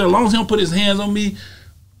racist out there, as long as he don't put his hands on me.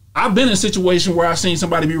 I've been in a situation where I've seen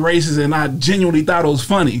somebody be racist and I genuinely thought it was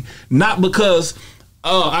funny. Not because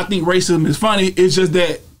I think racism is funny. It's just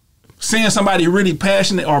that seeing somebody really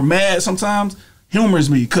passionate or mad sometimes humors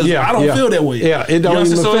me because I don't feel that way. Yeah, it don't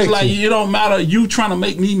even so it's like it don't matter. You trying to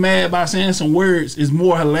make me mad by saying some words is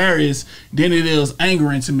more hilarious than it is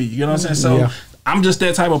angering to me. You know what I'm saying? So I'm just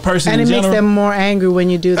that type of person. And it makes them more angry when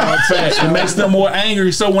you do that. It makes them more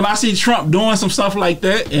angry. So when I see Trump doing some stuff like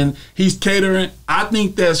that and he's catering, I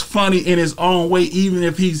think that's funny in his own way, even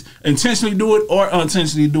if he's intentionally doing it or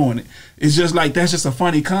unintentionally doing it. It's just like that's just a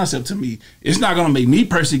funny concept to me. It's not gonna make me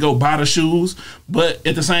personally go buy the shoes, but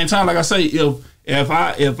at the same time, like I say, if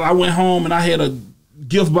I went home and I had a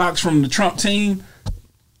gift box from the Trump team,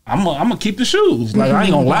 I'm gonna keep the shoes. Like I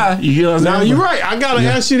ain't gonna lie. You know what I'm saying? Now you're right. I gotta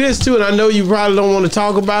ask you this too, and I know you probably don't want to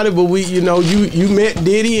talk about it, but you met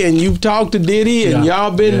Diddy and you've talked to Diddy and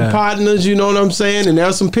y'all been partners. You know what I'm saying? And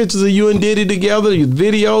there's some pictures of you and Diddy together. Your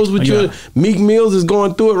videos with you. Meek Mills is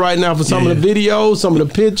going through it right now for some of the videos, some of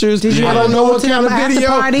the pictures. I don't know what kind of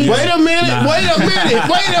video. Wait a minute. Wait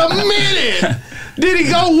a minute. Did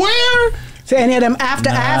he go where? To any of them after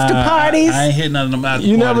parties? I ain't hit none of them after parties.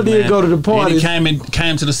 You never did go to the parties. He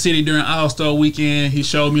came to the city during All-Star Weekend. He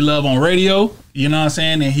showed me love on radio. You know what I'm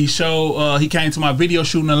saying? And he came to my video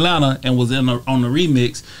shoot in Atlanta and was on the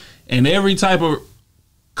remix. And every type of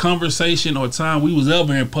conversation or time we was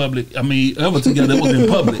ever in public, ever together, it was in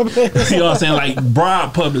public. You know what I'm saying? Like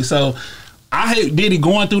broad public. So I hate Diddy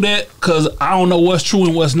going through that because I don't know what's true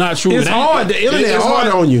and what's not true. It's hard. The internet is hard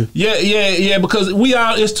on you. Yeah. Because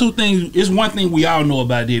it's two things. It's one thing we all know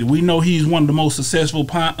about Diddy. We know he's one of the most successful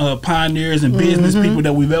pioneers and business people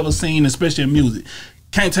that we've ever seen, especially in music.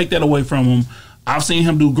 Can't take that away from him. I've seen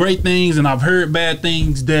him do great things and I've heard bad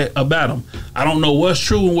things about him. I don't know what's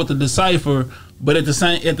true and what to decipher, but at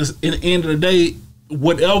the end of the day,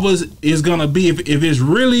 whatever is gonna be,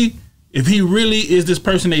 if he really is this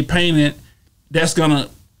person they painted, that's gonna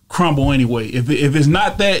crumble anyway. If it's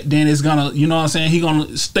not that, then it's gonna, you know what I'm saying, he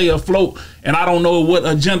gonna stay afloat. And I don't know what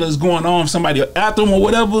agenda is going on, somebody after him or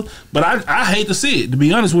whatever, but I hate to see it. To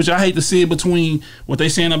be honest with you, I hate to see it between what they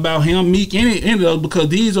saying about him, Meek, any of those, because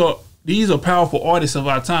these are powerful artists of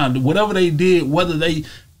our time. Whatever they did, whether Diddy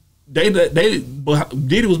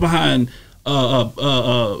was behind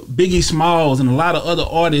Biggie Smalls and a lot of other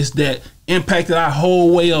artists that impacted our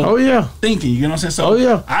whole way of thinking. You know what I'm saying?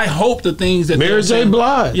 So I hope the things that Mary J.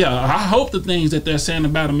 Blige. Yeah, I hope the things that they're saying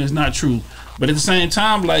about him is not true. But at the same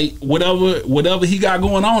time, like whatever he got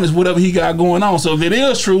going on is whatever he got going on. So if it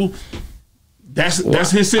is true, that's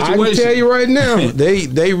his situation. I can tell you right now,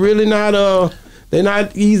 they really not they're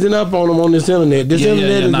not easing up on them on this internet. This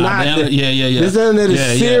internet is not. This internet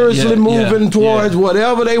is seriously moving towards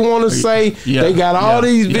whatever they want to say. They got all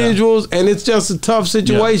these visuals, and it's just a tough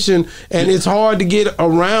situation, and it's hard to get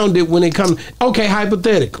around it when it comes. Okay,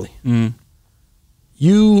 hypothetically,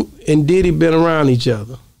 you and Diddy been around each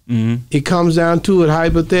other. It comes down to it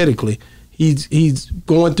hypothetically. He's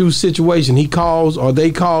going through a situation. He calls or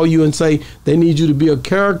they call you and say they need you to be a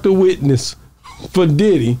character witness for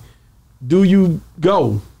Diddy. Do you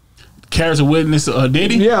go? Character witness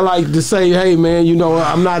Diddy? Yeah, like to say, hey man, you know,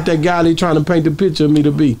 I'm not that guy they trying to paint the picture of me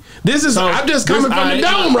to be. This is I'm just coming from the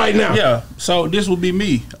dome right now. Yeah. So this would be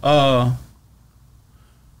me.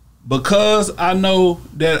 Because I know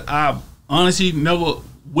that I honestly never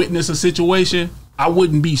witnessed a situation, I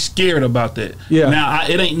wouldn't be scared about that. Yeah. Now,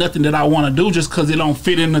 it ain't nothing that I want to do just because it don't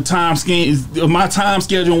fit in the time schedule, my time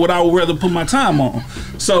schedule, and what I would rather put my time on.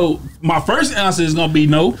 So my first answer is gonna be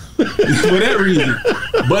no, for that reason.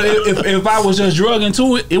 But if I was just drug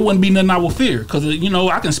into it, it wouldn't be nothing I would fear because you know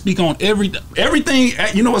I can speak on everything.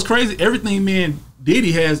 You know what's crazy? Everything me and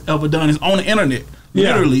Diddy has ever done is on the internet.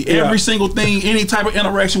 Literally every single thing, any type of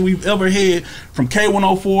interaction we've ever had, from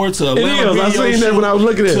K104 to Atlanta I seen that when I was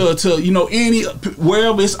looking at it. To you know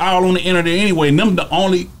wherever, it's all on the internet anyway. And them the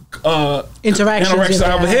only interactions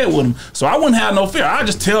I ever had with them. So I wouldn't have no fear. I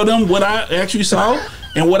just tell them what I actually saw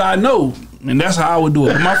and what I know. And that's how I would do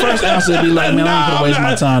it. But my first answer would be like, man, I ain't gonna waste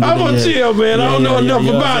my time. I'm gonna chill, man. I don't know enough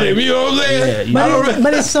about him. You know what I'm saying?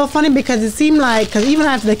 But it's so funny because it seemed like, because even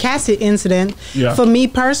after the Cassie incident, for me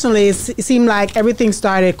personally, it seemed like everything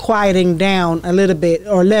started quieting down a little bit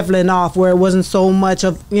or leveling off, where it wasn't so much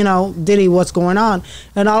of, you know, Diddy, what's going on.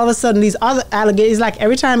 And all of a sudden, these other allegations, like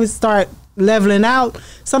every time it start leveling out,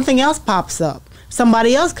 something else pops up.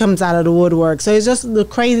 Somebody else comes out of the woodwork. So it's just the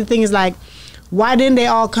crazy thing is like, why didn't they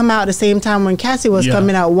all come out at the same time when Cassie was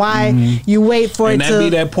coming out? Why you wait for and it to... And that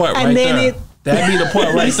be that part right there. That'd be the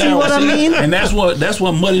part right there. See what I mean? And that's what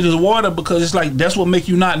muddies the water, because it's like that's what make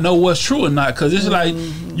you not know what's true or not. Because it's like,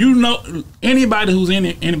 you know, anybody who's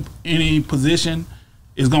in any position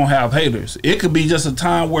is gonna have haters. It could be just a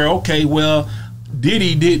time where, okay, well,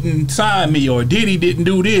 Diddy didn't sign me, or Diddy didn't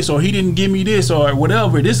do this, or he didn't give me this, or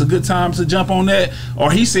whatever. This is a good time to jump on that.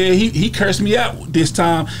 Or he said he cursed me out this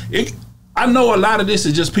time. I know a lot of this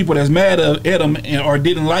is just people that's mad at him or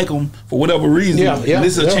didn't like him for whatever reason. And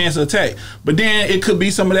this is a chance to attack. But then it could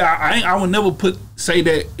be some of that. I would never say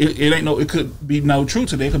that it ain't no. It could be no truth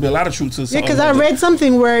to that. It could be a lot of truth to. Yeah, because I read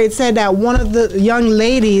something where it said that one of the young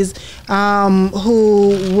ladies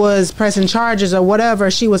who was pressing charges or whatever,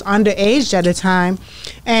 she was underage at the time,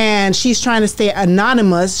 and she's trying to stay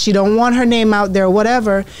anonymous. She don't want her name out there,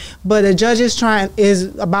 whatever. But the judge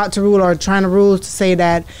is about to rule, or trying to rule, to say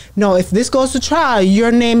that no, if this goes to trial,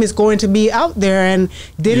 your name is going to be out there. And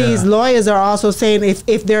Diddy's lawyers are also saying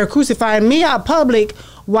if they're crucifying me out public,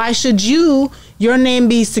 why should your name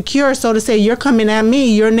be secure? So to say, you're coming at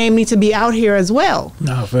me, your name needs to be out here as well.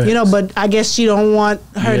 No, facts. You know, but I guess she don't want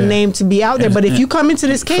her name to be out there. But if you come into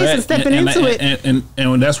this case and stepping into it, and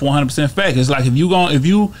that's 100% fact. It's like if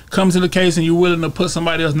you come to the case and you're willing to put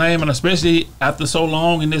somebody else's name, and especially after so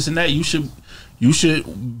long and this and that, you should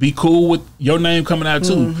be cool with your name coming out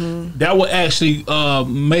too. That would actually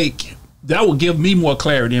that would give me more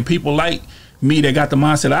clarity, and people like me that got the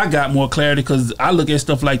mindset I got more clarity, because I look at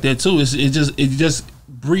stuff like that too. It just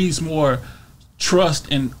breeds more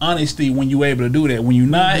trust and honesty when you're able to do that. When you're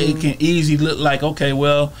not, it can easily look like, okay,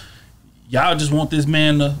 well, y'all just want this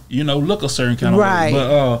man to, look a certain kind of way.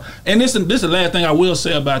 But and this is the last thing I will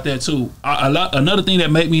say about that too. Another thing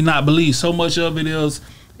that made me not believe so much of it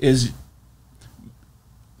is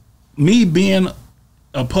me being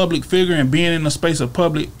a public figure and being in the space of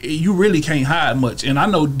public, you really can't hide much. And I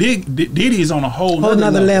know Diddy is on a whole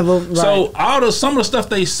nother level. Right. So some of the stuff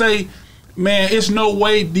they say, man, it's no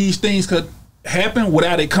way these things could happen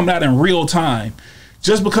without it coming out in real time.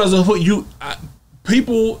 Just because of what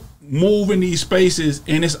people move in these spaces,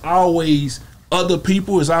 and it's always other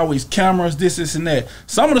people, it's always cameras, this and that.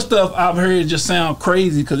 Some of the stuff I've heard just sound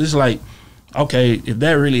crazy, because it's like, okay, if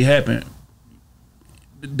that really happened,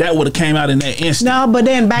 that would have came out in that instant. No, but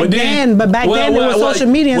back then there was social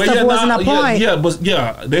media and stuff wasn't a point.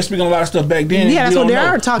 They're speaking a lot of stuff back then. Yeah, that's what they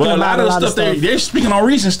are talking about. A lot of stuff they're speaking on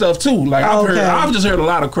recent stuff too. Like I've just heard a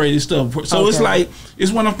lot of crazy stuff. So it's like,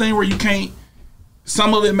 it's one of them things where you can't.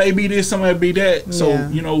 Some of it may be this, some of it be that. So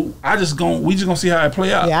we just gonna see how it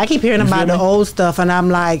play out. Yeah, I keep hearing about the old stuff, and I'm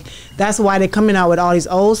like, that's why they're coming out with all these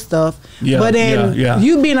old stuff. Yeah, but then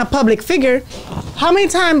you being a public figure, how many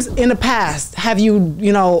times in the past have you,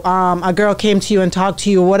 a girl came to you and talked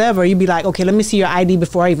to you or whatever? You'd be like, okay, let me see your ID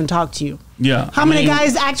before I even talk to you. Yeah. How many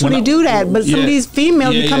guys actually do that? But some of these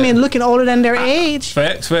females come in looking older than their age.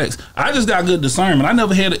 Facts. I just got good discernment. I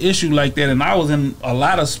never had an issue like that, and I was in a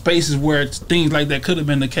lot of spaces where things like that could have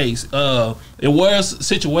been the case. It was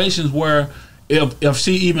situations where if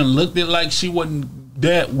she even looked it like she wasn't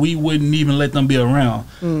that, we wouldn't even let them be around.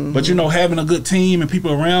 But having a good team and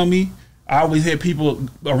people around me, I always had people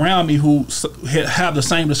around me who have the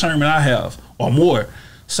same discernment I have or more.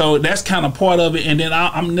 So that's kind of part of it. And then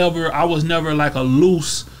I was never like a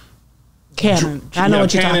loose cannon. I know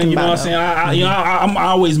what you're talking about. You know what I'm saying? I'm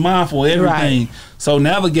always mindful of everything. Right. So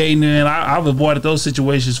navigating, and I've avoided those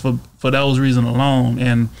situations for those reasons alone.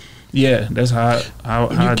 And that's how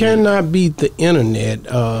you cannot beat the internet.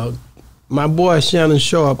 My boy Shannon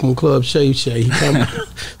Sharpe from Club Shay Shay, he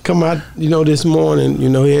come out, this morning, he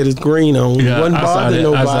had his green on. He wasn't bothering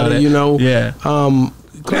nobody, Yeah.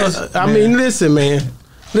 I mean, listen, man.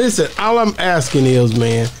 Listen, all I'm asking is,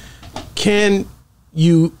 man, is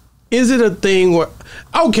it a thing where,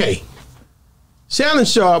 okay, Shannon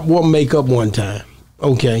Sharpe wore makeup one time,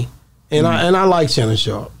 okay? And I like Shannon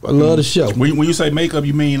Sharpe. I love the show. When you say makeup,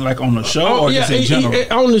 you mean like on the show or just in general?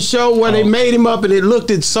 On the show where they made him up and it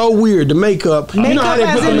looked so weird, the makeup. You know how they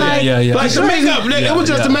put like the makeup. It was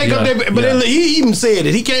just the makeup. He even said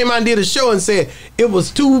it. He came out and did a show and said it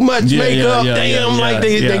was too much makeup. Damn,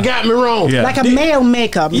 they got me wrong. Like a male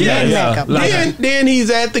makeup. Makeup. Then he's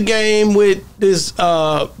at the game with this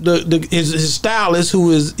his stylist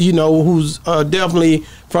who is who's definitely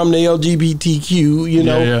from the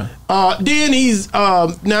LGBTQ, then he's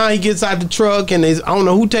now he gets out the truck and I don't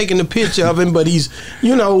know who taking the picture of him, but he's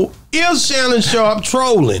is Shannon Sharpe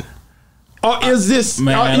trolling? Or is this?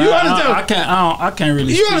 Man, you understand? I can't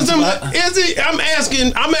really. You understand? Is it?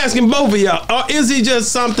 I'm asking both of y'all. Or is it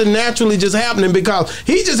just something naturally just happening because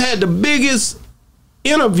he just had the biggest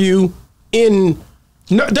interview in.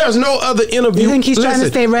 No, there's no other interview. You think he's trying to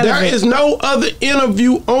stay relevant? There is no other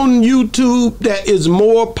interview on YouTube that is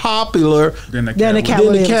more popular than the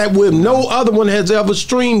Cat Williams. No other one has ever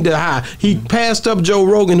streamed that high. He passed up Joe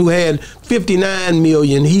Rogan, who had 59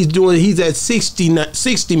 million. He's at 60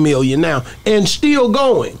 million now, and still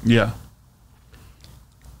going. Yeah.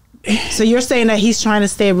 So you're saying that he's trying to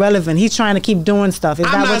stay relevant. He's trying to keep doing stuff. Is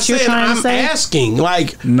that what you're trying to say? I'm asking.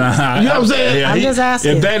 Like, nah, you know what I'm saying? Yeah, I'm just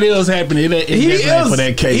asking. If that is happening, he is for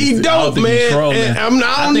that case. He dope, man. I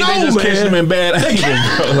don't know, they just catch him in bad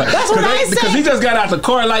angle, bro. Like, that's what I said. Because he just got out the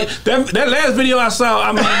car. Like that last video I saw.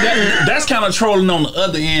 I mean, that's kind of trolling on the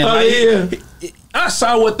other end. Like, I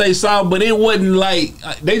saw what they saw, but it wasn't like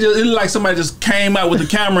it looked like somebody just came out with the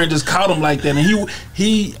camera and just caught him like that. And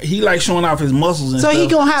he like showing off his muscles and so stuff. So he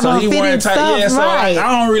gonna have on fitted stuff, yeah, so right?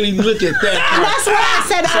 I don't really look at that. And that's what I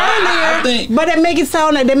said earlier. I think, but they make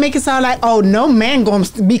it sound like, oh, no man gonna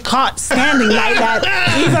be caught standing like that,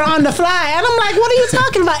 even on the fly. And I'm like, what are you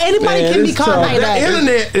talking about? Anybody can be caught like that.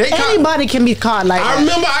 Anybody can be caught like that. I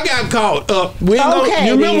remember I got caught up.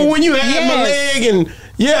 You remember when you had my leg and.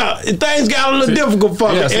 Yeah, things got a little difficult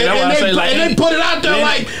for me. And they put it out there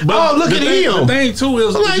look at him. The thing too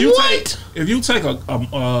is, like, if you take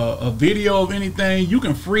a video of anything, you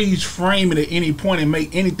can freeze frame it at any point and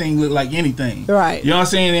make anything look like anything. Right. You know what I'm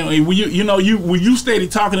saying? And when you steady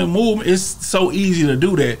talking and moving, it's so easy to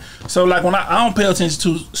do that. So like when I don't pay attention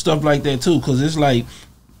to stuff like that too, because it's like.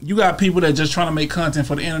 You got people that just trying to make content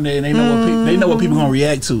for the internet, and they know what people gonna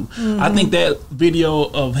react to. I think that video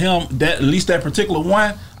of him, that at least that particular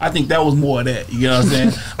one, I think that was more of that. You know what I'm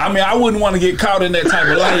saying? I mean, I wouldn't want to get caught in that type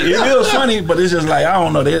of light. It was funny, but it's just like I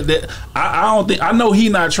don't know. I don't think I know he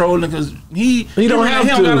not trolling because he don't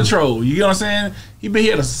have to. Got to troll. You know what I'm saying? He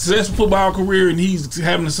had a successful football career, and he's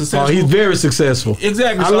having a successful. Oh, he's very successful.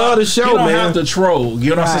 Exactly. I love the show, man. He don't have to troll.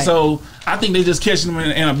 You know what I'm saying? So I think they just catching him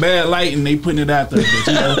in a bad light, and they putting it out there.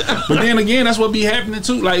 But then again, that's what be happening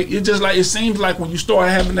too. Like it seems like when you start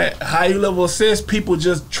having that high level of success, people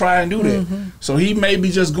just try and do that. So he may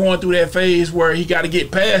be just going through that phase where he got to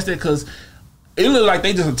get past it because. It looked like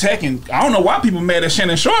they just attacking. I don't know why people mad at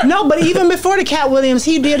Shannon Sharpe. No, but even before the Cat Williams,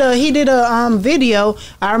 he did a video.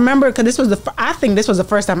 I remember because I think this was the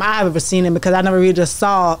first time I ever seen him because I never really just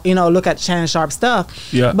saw look at Shannon Sharpe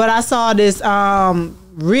stuff. Yeah. But I saw this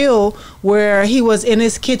reel where he was in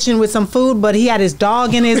his kitchen with some food, but he had his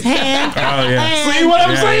dog in his hand. Oh yeah. See what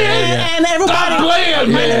I'm saying? And everybody,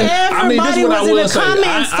 everybody was in the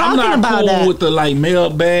comments talking about that. I'm not cool with the like mail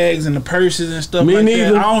bags and the purses and stuff like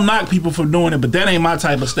that. I don't knock people for doing it, but that ain't my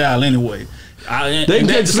type of style anyway. They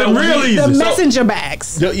get some real easy. The messenger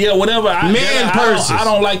bags. Yeah, whatever. Purses. I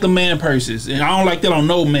don't like the man purses, and I don't like that on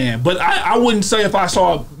no man. But I wouldn't say if I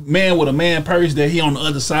saw a man with a man purse that he on the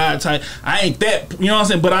other side type. I ain't that. You know what I'm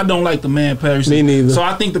saying? But I don't like the man purses. Me neither. So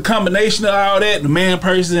I think the combination of all that, the man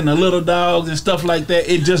purses and the little dogs and stuff like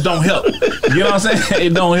that, it just don't help. You know what I'm saying?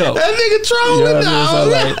 It don't help. That nigga trolling,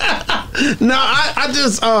 dog. No, I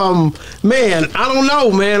just man, I don't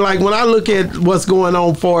know, man. Like when I look at what's going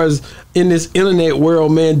on far as in this internet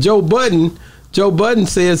world, man, Joe Budden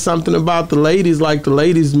said something about the ladies, like the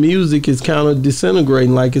ladies' music is kind of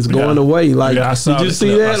disintegrating, like it's going away. Like, did you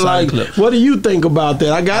see that? Like, what do you think about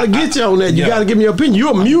that? I gotta get you on that. You gotta give me your opinion.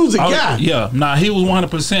 You're a music guy. Yeah, nah, he was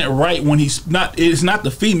 100% right when he's not. It's not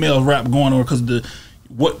the female rap going on because the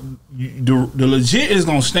legit is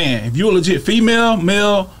gonna stand. If you're a legit female,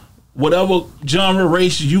 male, whatever genre,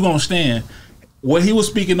 race, you gonna stand. What he was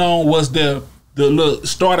speaking on was the little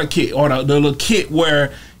starter kit or the little kit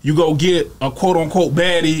where you go get a quote unquote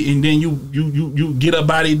baddie and then you get a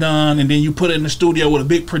body done and then you put it in the studio with a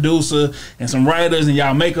big producer and some writers and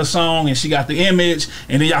y'all make a song and she got the image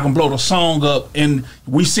and then y'all can blow the song up, and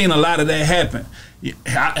we seen a lot of that happen.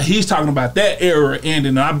 He's talking about that era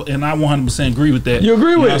ending, and I 100% agree with that. You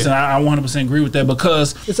agree with it? I 100% agree with that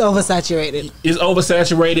because it's oversaturated. It's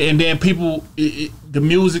oversaturated, and then people, the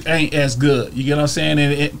music ain't as good. You get what I'm saying?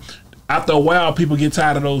 And after a while, people get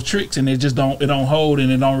tired of those tricks, and it don't hold,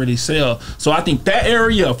 and it don't really sell. So I think that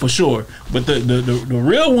area for sure. But the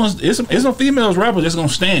real ones, it's some females rappers that's gonna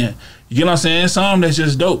stand. You get what I'm saying? Some that's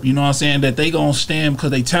just dope. You know what I'm saying? That they gonna stand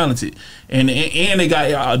because they talented, and they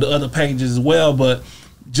got the other packages as well. But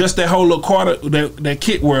just that whole little quarter, that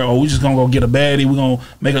kit where we just gonna go get a baddie, we're gonna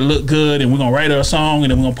make it look good, and we're gonna write her a song,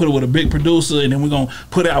 and then we're gonna put it with a big producer, and then we're gonna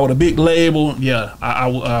put it out with a big label. Yeah,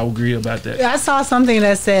 I agree about that. I saw something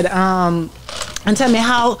that said, and tell me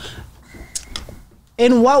how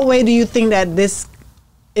In what way do you think that this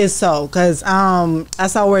is so? Because I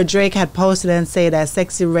saw where Drake had posted and say that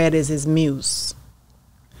Sexy Red is his muse.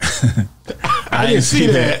 I didn't see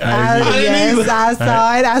that.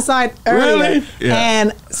 I saw it earlier. Really? Yeah.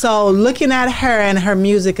 And so looking at her and her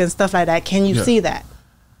music and stuff like that, can you see that?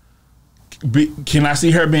 Can I see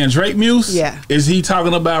her being Drake muse? Yeah. Is he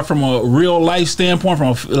talking about from a real life standpoint?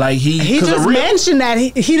 He just mentioned that he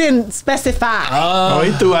didn't specify.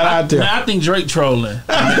 He threw it out there. I think Drake trolling.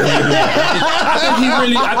 I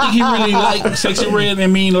think he really like Sexy Red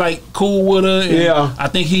and like cool with her. And Yeah. I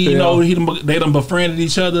think they done befriended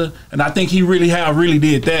each other, and I think he really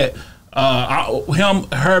did that.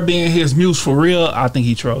 Her being his muse for real, I think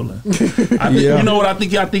he trolling. You know what I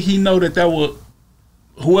think? I think he know that would.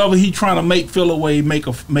 Whoever he trying to make feel away, make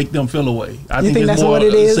them feel away. I think that's what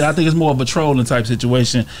it is? I think it's more of a trolling type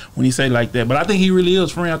situation when he say like that. But I think he really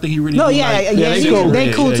is friend. I think he really.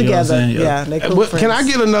 They cool together. Yeah, they cool. But can I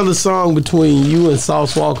get another song between you and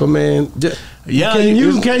Sauce Walka, man?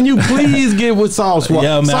 Can you please get with Sauce Walka?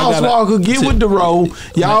 Yeah, man, Sauce Walka, get with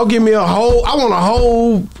Dorrough. Y'all give me I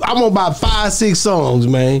want about 5-6 songs,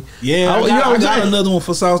 man. Yeah, I got another one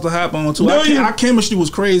for Sauce to hop on too. Our chemistry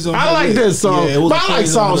was crazy. I like that song. Yeah, but I like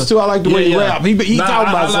Sauce too. I like the way he rap. He talking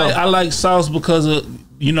about something. I like Sauce because of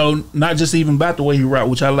not just even about the way he rap,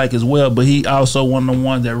 which I like as well, but he also one of the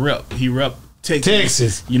ones that rep. He rep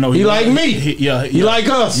Texas. He like me. He like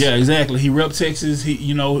us. Yeah, exactly. He rep Texas.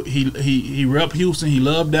 He rep Houston. He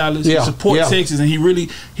love Dallas. He support Texas, and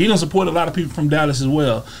he done support a lot of people from Dallas as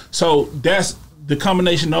well. So that's the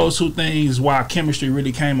combination of those two things why chemistry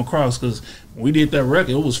really came across. Because when we did that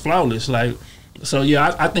record, it was flawless. So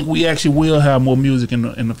yeah, I think we actually will have more music in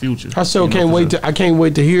the future. I can't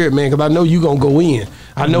wait to hear it, man, because I know you gonna go in.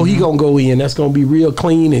 I know he gonna go in. That's gonna be real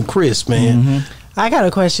clean and crisp, man. I got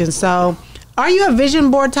a question. So, are you a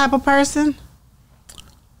vision board type of person?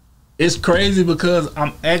 It's crazy because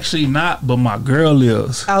I'm actually not, but my girl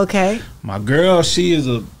is. Okay. My girl, she is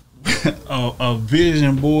a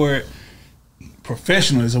vision board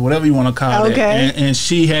professionalist or whatever you want to call it. And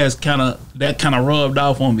she has kind of rubbed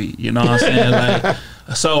off on me. You know what I'm saying?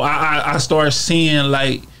 So I start seeing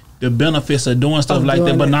the benefits of doing stuff like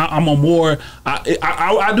that. But now I'm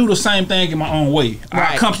I do the same thing in my own way.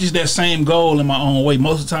 Right. I accomplish that same goal in my own way.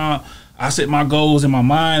 Most of the time, I set my goals in my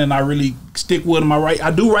mind and I really stick with them.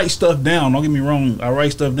 I do write stuff down. Don't get me wrong. I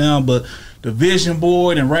write stuff down, but the vision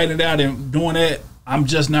board and writing it out and doing that, I'm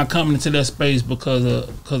just not coming into that space because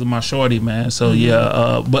of my shorty, man. So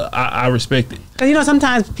but I respect it. Because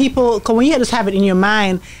sometimes people, when you just have it in your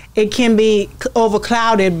mind, it can be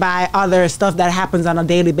overclouded by other stuff that happens on a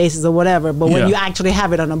daily basis or whatever. But when you actually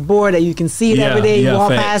have it on a board that you can see it every day, you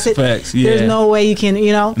walk past it. There's no way you can,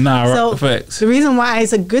 Facts. The reason why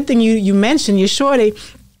it's a good thing you mentioned your shorty.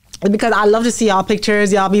 Because I love to see y'all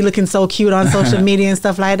pictures. Y'all be looking so cute on social media and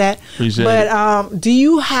stuff like that. Appreciate it. Do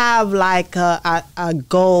you have a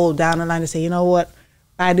goal down the line to say, you know what,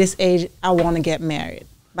 by this age I want to get married.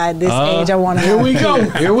 By this age I want to. Here we go.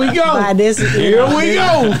 By this. Here we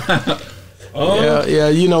go.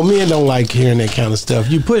 Men don't like hearing that kind of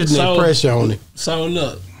stuff. You putting that pressure on it. So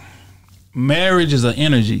look, marriage is an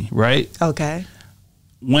energy, right? Okay.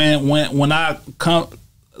 When I come.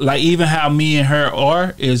 Even how me and her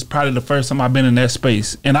are is probably the first time I've been in that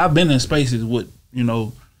space, and I've been in spaces with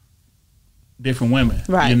different women.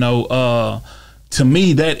 Right. To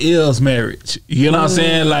me that is marriage. You know what I'm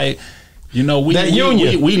saying?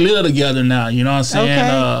 We live together now. You know what I'm saying? Okay.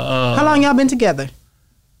 How long y'all been together?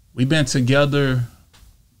 We've been together.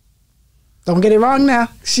 Don't get it wrong now.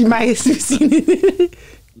 She might have seen it.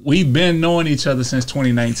 We've been knowing each other since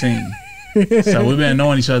 2019. So we've been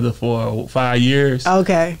knowing each other for 5 years.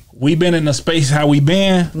 Okay. We've been in the space how we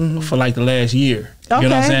been for the last year. Okay. You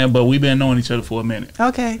know what I'm saying? But we've been knowing each other for a minute.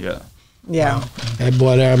 Okay. Yeah. That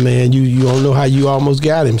boy there, man, you don't know how you almost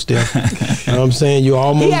got him still. You know what I'm saying? You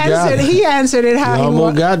almost got him. He answered it how you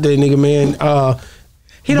almost got that nigga, man.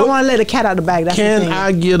 He don't want to let the cat out of the bag. That's can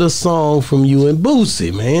I get a song from you and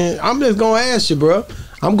Boosie, man? I'm just going to ask you, bro.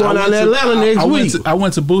 I'm going out to Atlanta next week. I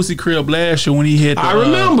went to Boosie crib last year when he hit I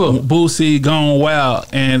remember. Boosie Gone Wild.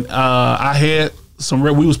 And I had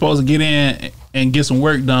we were supposed to get in and get some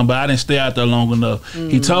work done, but I didn't stay out there long enough.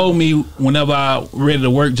 He told me whenever I ready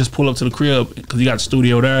to work, just pull up to the crib because he got the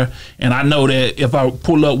studio there. And I know that if I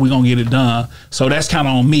pull up, we're going to get it done. So that's kind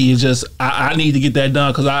of on me. It's just I need to get that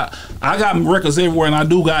done because I got records everywhere, and I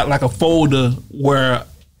do got a folder where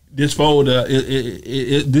this folder,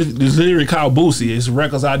 this literally called Boosie. It's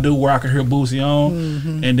records I do where I can hear Boosie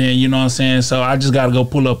on, and then you know what I'm saying. So I just got to go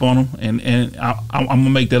pull up on them, and I'm gonna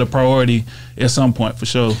make that a priority at some point for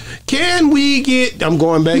sure. Can we get? I'm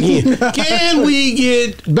going back in. Can we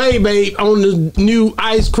get Baby on the new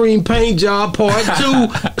ice cream paint job part 2,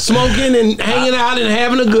 smoking and hanging out and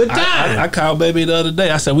having a good time? I called Baby the other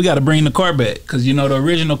day. I said we got to bring the car back because you know the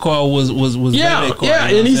original car was Baby car, yeah,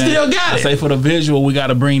 you know and he what I'm still saying? got it. I say for the visual, we got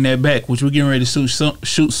to bring that back, which we're getting ready to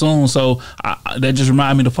shoot soon. So that just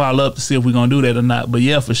reminded me to follow up to see if we're gonna do that or not. But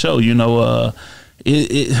yeah, for sure, you know,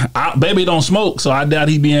 Baby don't smoke, so I doubt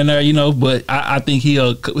he be in there, you know. But I think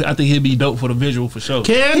he'll be dope for the visual for sure.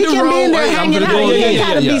 Can He can be in there hanging out. He ain't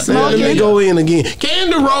gotta be smoking. Let me go in again.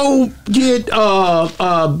 Can Dorrough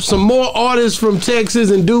get some more artists from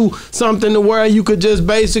Texas and do something to where you could just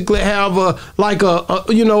basically have a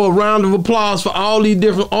round of applause for all these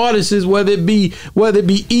different artists, whether it be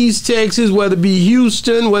East Texas, whether it be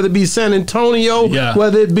Houston, whether it be San Antonio,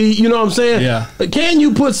 whether it be, you know what I'm saying? Yeah. Can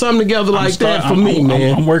you put something together like that for me,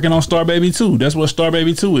 man? I'm working on Star Baby 2. That's what Star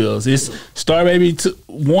Baby 2 is. It's Star Baby 2.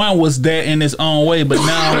 1 was that in its own way, but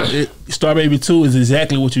now Star Baby 2 is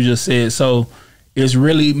exactly what you just said. So it's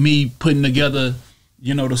really me putting together,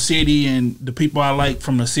 you know, the city and the people I like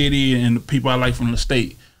from the city and the people I like from the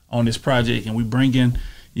state on this project, and we bringing,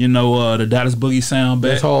 you know, the Dallas Boogie sound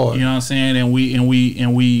back. That's hard. You know what I'm saying? And we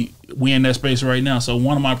in that space right now. So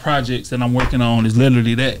one of my projects that I'm working on is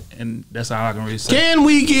literally that, and that's all I can really say. Can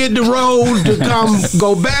we get the road to come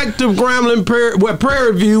go back to Grambling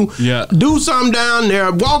Prairie View? Yeah. Do something down there.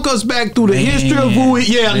 Walk us back through the history of who we.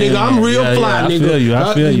 Yeah, nigga, I'm real fly, nigga.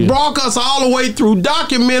 I feel you. Walk us all the way through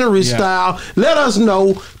documentary style. Let us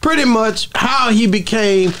know pretty much how he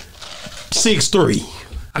became 6'3".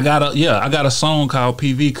 I got a song called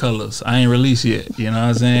PV Colors. I ain't released yet. You know what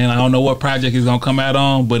I'm saying? I don't know what project it's gonna come out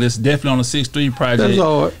on, but it's definitely on the 6'3" project. That's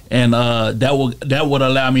hard. And that would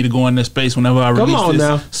allow me to go in this space whenever I release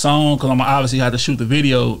this song, because I'm obviously have to shoot the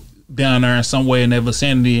video down there in some way in that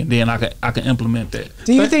vicinity, and then I can implement that.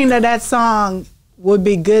 Do you think that song would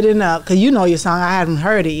be good enough? Because you know your song, I haven't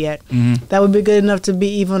heard it yet. That would be good enough to be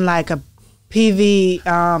even like a PV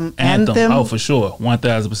anthem. Oh, for sure,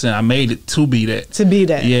 1,000%. I made it to be that.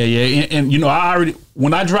 Yeah. And you know,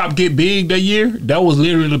 when I dropped Get Big that year, that was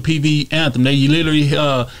literally the PV anthem. They literally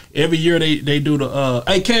every year they do the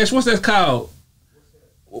hey Cash, what's that called?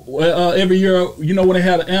 Every year, you know, when they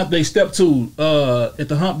had an anthem, they step to at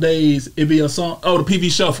the hump days, it'd be a song. Oh, the PV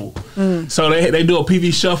Shuffle. So they do a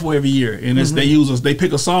PV Shuffle every year, and they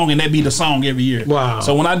pick a song, and that be the song every year. Wow.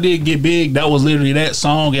 So when I did Get Big, that was literally that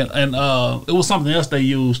song, and it was something else they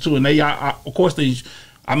used too. And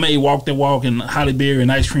I made Walk That Walk and Holly Berry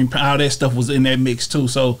and Ice Cream, all that stuff was in that mix too.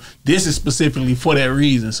 So this is specifically for that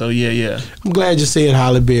reason. So yeah. I'm glad you said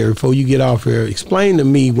Holly Berry. Before you get off here, explain to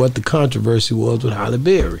me what the controversy was with Holly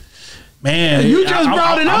Berry. Man, you just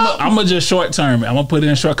brought it up. I'm gonna just short term it. I'm gonna put it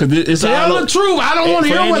in short because it's tell the truth. I don't want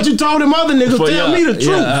to hear what you told them other niggas. Tell me the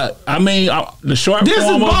truth. I mean, the short. This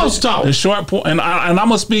is boss talk. The short point, and I'm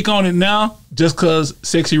gonna speak on it now, just because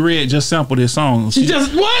Sexy Red just sampled this song. She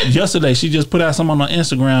just what? Yesterday, she just put out something on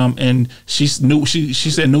Instagram, and she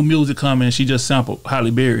said new music coming. And she just sampled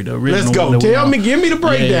Holly Berry, the original. Let's go. Tell me, give me the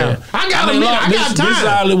breakdown. Yeah. I got time. This is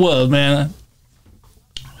all it was, man.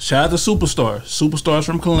 Shout out to Superstars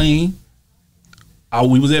from Killeen.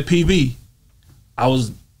 We was at PV. I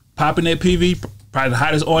was popping at PV, probably the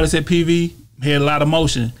hottest artist at PV, had a lot of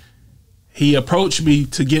motion. He approached me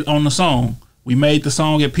to get on the song. We made the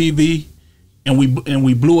song at PV, and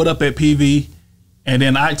we blew it up at PV, and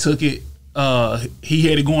then I took it, he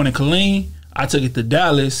had it going in Killeen, I took it to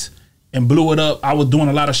Dallas and blew it up. I was doing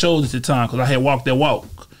a lot of shows at the time because I had Walk That Walk.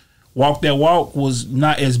 Walk That Walk was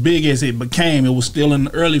not as big as it became. It was still in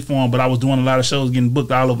the early form, but I was doing a lot of shows, getting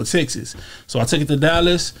booked all over Texas. So I took it to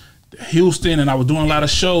Dallas, Houston, and I was doing a lot of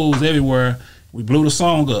shows everywhere. We blew the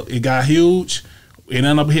song up. It got huge. It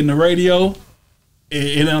ended up hitting the radio.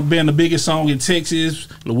 It ended up being the biggest song in Texas,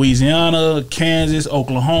 Louisiana, Kansas,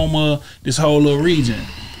 Oklahoma, this whole little region.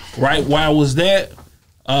 Right while was that,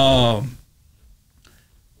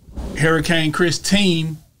 Hurricane Chris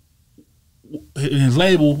team, his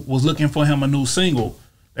label was looking for him a new single.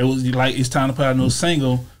 It was like, it's time to put out a new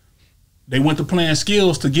single. They went to Playing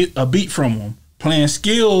Skills to get a beat from him. Playing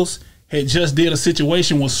Skills had just did a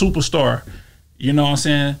situation with Superstar. You know what I'm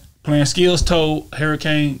saying? Playing Skills told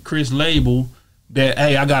Hurricane Chris label that,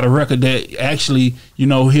 hey, I got a record that actually, you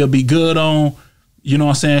know, he'll be good on. You know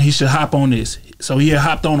what I'm saying? He should hop on this. So he had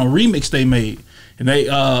hopped on a remix they made. And they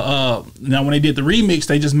now when they did the remix,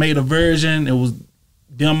 they just made a version. It was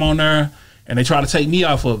them on there. And they tried to take me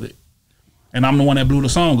off of it. and I'm the one that blew the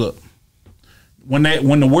song up. When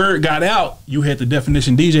the word got out, you had the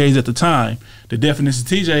Definition DJs at the time. The Definition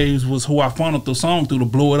DJs was who I funneled the song through to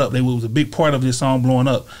blow it up. They was a big part of this song blowing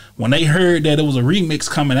up. When they heard that it was a remix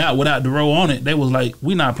coming out without Dorrough on it, they was like,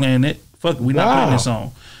 "We not playing it. Fuck it, we not playing this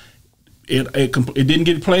song." It didn't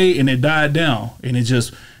get played and it died down and it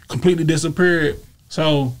just completely disappeared.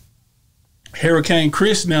 So Hurricane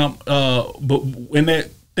Chris now, but when that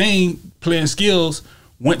thing Playing Skills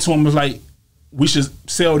went to him, was like, we should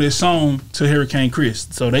sell this song to Hurricane Chris.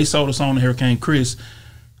 So they sold the song to Hurricane Chris.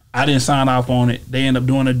 I didn't sign off on it. They ended up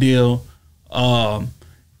doing a deal. And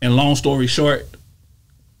long story short,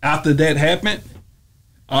 after that happened,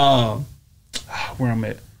 where I'm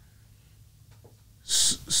at,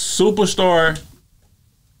 Superstar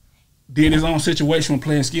did his own situation with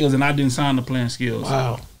Playing Skills, and I didn't sign the Playing Skills.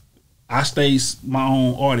 Wow. I stayed my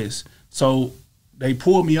own artist. So they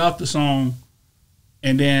pulled me off the song,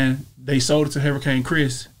 and then they sold it to Hurricane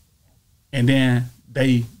Chris, and then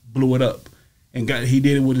they blew it up. And he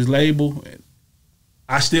did it with his label.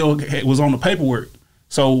 I still was on the paperwork.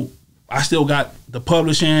 So I still got the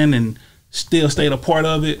publishing and still stayed a part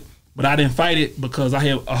of it, but I didn't fight it because I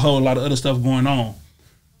had a whole lot of other stuff going on.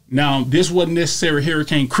 Now, this wasn't necessarily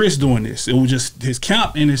Hurricane Chris doing this. It was just his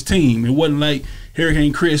camp and his team. It wasn't like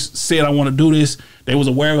Hurricane Chris said, I want to do this. They was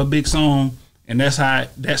aware of a big song, and that's how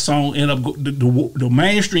that song ended up. The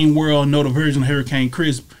mainstream world know the version of Hurricane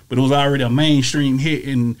Chris, but it was already a mainstream hit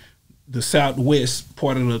in the southwest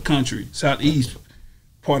part of the country, southeast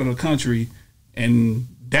part of the country, and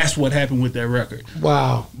that's what happened with that record.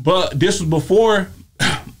 Wow. But this was before,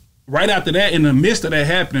 right after that, in the midst of that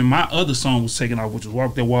happening, my other song was taken off, which was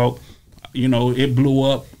Walk That Walk. You know, it blew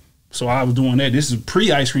up. So I was doing that. This is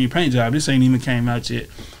pre-Ice Cream Paint Job. This ain't even came out yet.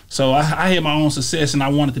 So I had my own success, and I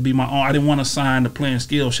wanted to be my own. I didn't want to sign the Playing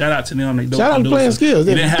Skills. Shout out to them. Shout out to Playing Skills.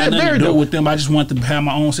 It didn't have nothing to do with them. I just wanted to have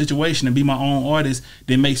my own situation and be my own artist.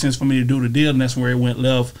 Didn't make sense for me to do the deal, and that's where it went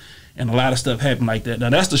left. And a lot of stuff happened like that. Now,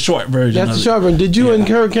 that's the short version. That's the short version. Did you and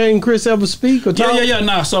Hurricane Chris ever speak or talk? Yeah.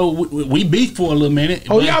 Nah, so we beefed for a little minute.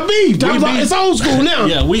 Oh, y'all beefed. It's old school now.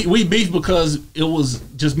 Yeah, we beefed because it was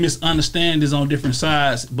just misunderstandings on different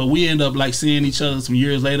sides. But we ended up like seeing each other some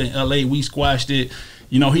years later in L.A. We squashed it.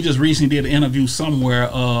 You know, he just recently did an interview somewhere.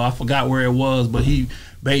 I forgot where it was, but he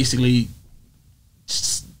basically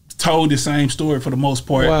told the same story for the most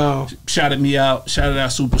part. Wow. Shouted me out, shouted out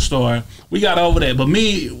Superstar. We got over that. But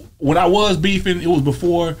me, when I was beefing, it was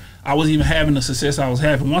before I was even having the success I was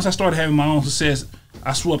having. Once I started having my own success,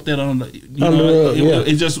 I swept that on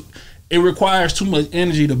the, it requires too much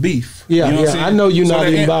energy to beef. Yeah, you know what I'm saying? I know you're not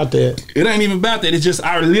even about that. It ain't even about that. It's just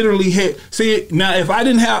I literally had, see, now if I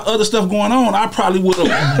didn't have other stuff going on, I probably would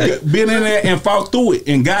have been in there and fought through it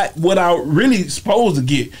and got what I really supposed to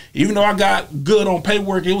get. Even though I got good on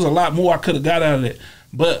paperwork, it was a lot more I could have got out of that.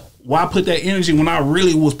 But why put that energy when I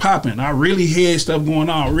really was popping? I really had stuff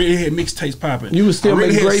going on. I really had mixtapes popping. You was still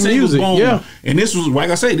making great music. Yeah. And this was,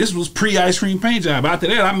 like I say, this was pre-Ice Cream Paint Job. After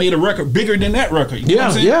that, I made a record bigger than that record. You know what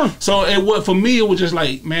I'm saying? Yeah. So for me, it was just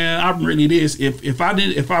like, man, I'm really this. If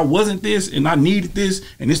I wasn't this and I needed this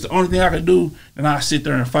and it's the only thing I could do, then I sit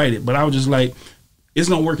there and fight it. But I was just like, it's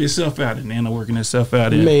gonna work itself out, and then working itself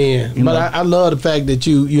out. Man, but I love the fact that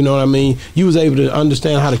you know what I mean, you was able to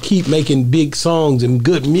understand how to keep making big songs and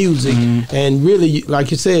good music, and really, like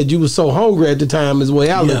you said, you was so hungry at the time is the way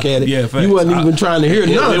I look at it. Yeah, you wasn't even trying to hear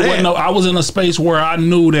none of that. I was in a space where I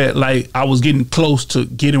knew that like I was getting close to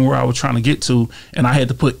getting where I was trying to get to, and I had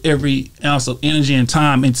to put every ounce of energy and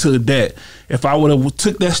time into that. If I would have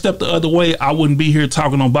took that step the other way, I wouldn't be here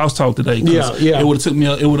talking on Boss Talk today. It would have took me.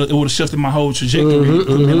 It would have shifted my whole trajectory,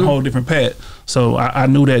 put me in a whole different path. So I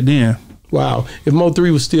knew that then. Wow! If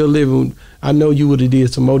Mo3 was still living, I know you would have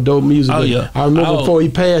did some more dope music. Oh yeah! I remember before he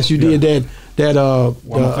passed, you did that.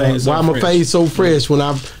 Why my face so fresh when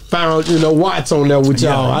I found Watts on there with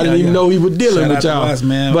y'all. I didn't even know he was dealing with y'all. Watts,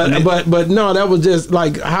 man. But no, that was just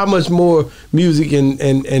like how much more music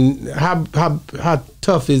and how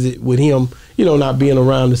tough is it with him, not being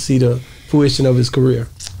around to see the fruition of his career.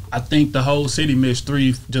 I think the whole city missed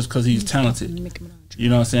 3 just because he's talented. You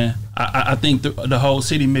know what I'm saying? I think the whole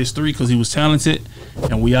city missed 3 because he was talented,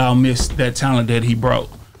 and we all missed that talent that he brought.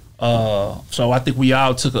 So I think we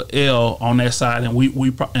all took a L on that side, and we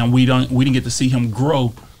didn't get to see him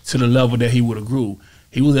grow to the level that he would have grew.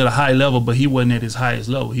 He was at a high level, but he wasn't at his highest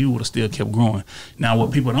level. He would have still kept growing. Now,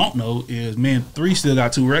 what people don't know is, man, 3 still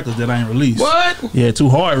got 2 records that ain't released. What? Yeah, 2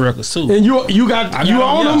 hard records too. And you own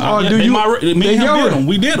them, or do you? Me and him did them.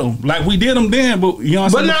 We did them. Like we did them then, but you know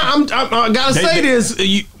what I'm saying. But now I gotta say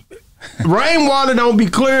this. Rainwater don't be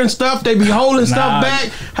clearing stuff. They be holding stuff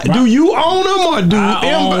back. Do you own them or do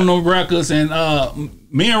I own the records? And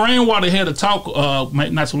me and Rainwater had a talk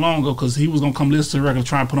not too long ago because he was gonna come listen to the record,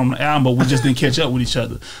 try and put on the album, but we just didn't catch up with each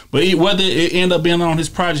other. But whether it end up being on his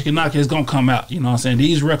project or not, it's gonna come out. You know what I'm saying?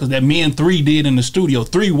 These records that me and 3 did in the studio,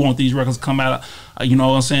 3 want these records to come out. You know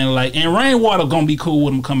what I'm saying? Like, and Rainwater gonna be cool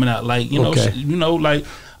with them coming out. Like, you know, like.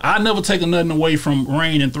 I never taken nothing away from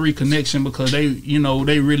Rain and 3 connection because they, you know,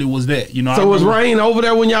 they really was that. You know. So was Rain over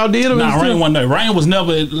there when y'all did it? Nah, Rain wasn't there. Rain was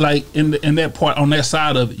never like in that part on that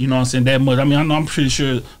side of it. You know what I'm saying? That much. I mean, I'm pretty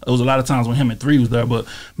sure it was a lot of times when him and 3 was there, but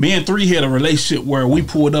me and 3 had a relationship where we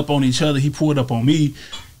pulled up on each other. He pulled up on me.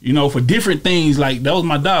 You know, for different things, like that was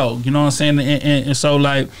my dog. You know what I'm saying? And so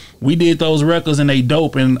like we did those records and they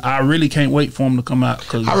dope, and I really can't wait for them to come out.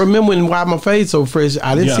 Cause I remember when Why My Face So Fresh.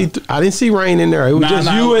 I didn't see Rain in there. It was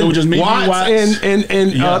just you and it was just me, Watts and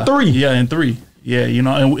 3. Yeah, and 3. Yeah, you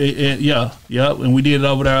know, and and we did it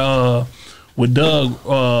over there with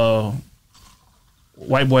Doug.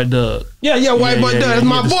 White boy Doug. Yeah, white boy Doug. That's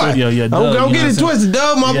my boy. Doug, don't get it twisted.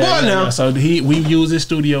 Doug, my boy now. So we used his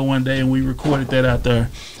studio one day and we recorded that out there.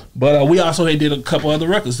 But we also had did a couple other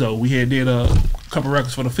records though. We had did a couple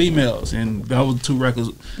records for the females, and that was 2 records.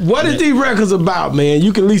 What is these records about, man?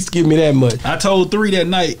 You can at least give me that much. I told 3 that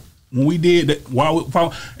night when we did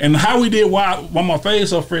that, and how we did Why My Face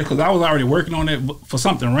So Fresh, because I was already working on it for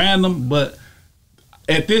something random. But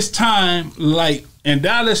at this time, like. In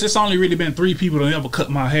Dallas, it's only really been 3 people that ever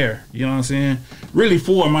cut my hair. You know what I'm saying? Really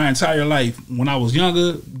 4 my entire life. When I was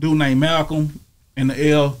younger, dude named Malcolm in the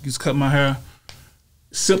L used to cut my hair.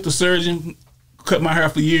 Sip the Surgeon cut my hair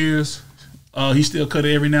for years. He still cut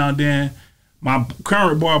it every now and then. My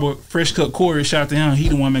current barber, Fresh Cut Corey, shout out to him. He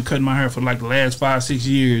the one been cutting my hair for like the last 5-6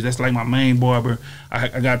 years. That's like my main barber.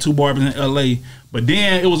 I got 2 barbers in LA. But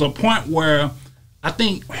then it was a point where I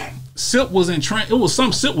think Sip was in Trent. It was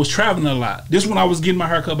Sip was traveling a lot. This when I was getting my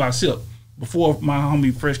hair cut by Sip before my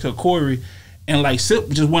homie Fresh Cut Corey, and like Sip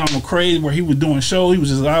just went on a craze where he was doing shows. He was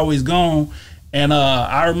just always gone. And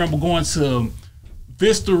I remember going to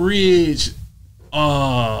Vista Ridge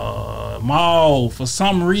Mall for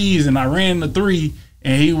some reason. I ran the 3,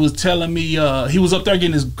 and he was telling me he was up there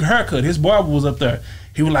getting his haircut. His barber was up there.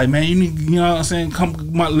 He was like, "Man, you need, you know what I'm saying?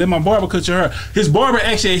 Let my barber cut your hair." His barber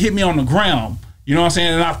actually hit me on the ground. You know what I'm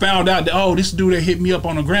saying? And I found out that, this dude that hit me up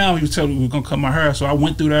on the ground, he was telling me we were going to cut my hair. So I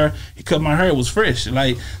went through there. He cut my hair. It was fresh.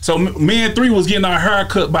 Like, so me and 3 was getting our hair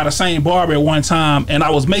cut by the same barber at one time. And I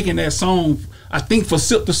was making that song, I think, for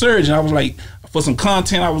Sip the Surgeon. I was like, for some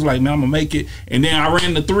content, I was like, man, I'm going to make it. And then I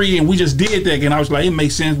ran the 3 and we just did that. And I was like, it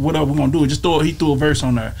makes sense. Whatever we're going to do. He threw a verse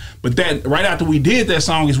on there. But that right after we did that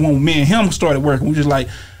song is when me and him started working. He was just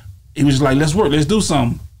like, let's work. Let's do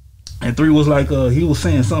something. And 3 was like, he was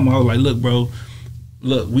saying something. I was like, look, bro.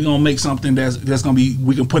 Look, we're gonna make something that's gonna be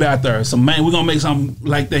we can put out there. So man, we're gonna make something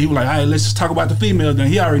like that. He was like, all right, let's just talk about the females. Then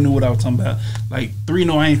he already knew what I was talking about. Like 3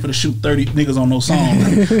 know I ain't for to shoot 30 niggas on no song.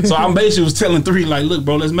 So I basically was telling 3 like, look,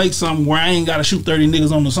 bro, let's make something where I ain't gotta shoot 30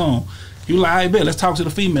 niggas on the song. He was like, all right, bet, let's talk to the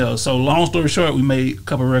females. So long story short, we made a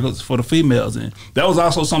couple records for the females, and that was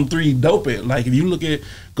also some 3 dope at. Like if you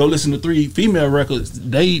go listen to 3 female records,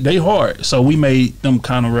 they hard. So we made them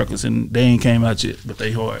kind of records, and they ain't came out yet, but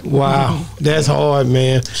they hard. Wow, that's hard,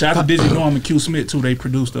 man. Shout out to Diddy Norm and Q Smith too. They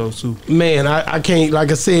produced those too. Man, I can't.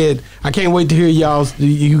 Like I said, I can't wait to hear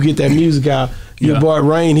you get that music out. Your boy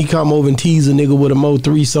Rain, he come over and tease a nigga with a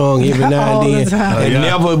Mo3 song every now and then, and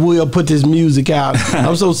never will put this music out.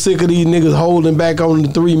 I'm so sick of these niggas holding back on the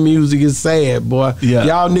 3 music. It's sad, boy. Yeah.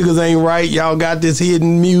 Y'all niggas ain't right. Y'all got this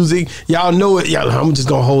hidden music. Y'all know it. I'm just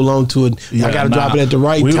gonna hold on to it. I gotta drop it at the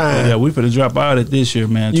right time. Yeah, we finna drop out it this year,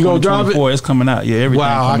 man. You gonna drop it? It's coming out. Yeah, everything.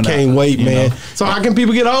 Wow, I can't wait, man. Know? So how can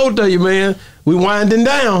people get a hold of you, man? We winding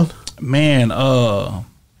down. Man,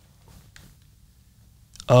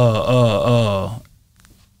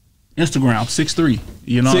 Instagram 6'3",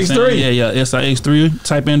 you know 6'3". Yeah, SIX3.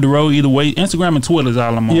 Type in Dorrough either way. Instagram and Twitter is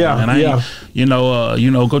all I'm on.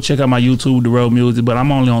 And go check out my YouTube, Dorrough Music. But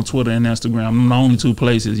I'm only on Twitter and Instagram. I'm the only 2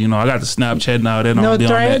 places. You know, I got the Snapchat now. That no be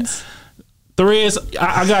threads. On that. Threads,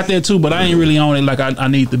 I got that too, but I ain't really on it like I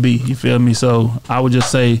need to be. You feel me? So I would just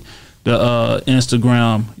say the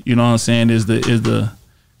Instagram. You know what I'm saying is the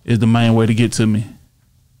main way to get to me.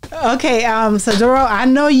 Okay, so Dorrough, I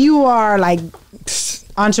know you are like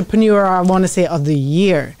entrepreneur, I want to say, of the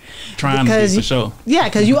year. Trying to be for sure. Yeah,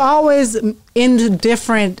 because you always into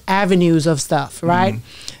different avenues of stuff, right?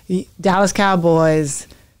 Dallas Cowboys,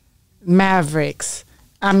 Mavericks,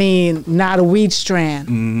 not a weed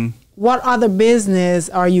strand. What other business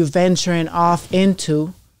are you venturing off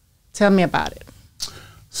into? Tell me about it.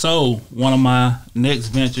 So one of my next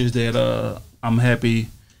ventures that I'm happy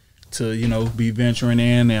to be venturing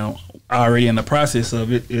in and already in the process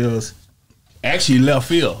of it is actually left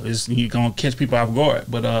field. You're gonna catch people off guard,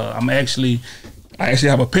 but I actually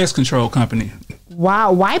have a pest control company.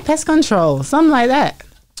 Wow, why pest control? Something like that.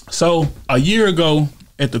 So a year ago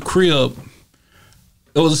at the crib,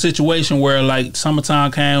 it was a situation where like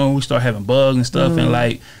summertime came and we started having bugs and stuff, and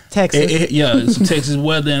like Texas, some Texas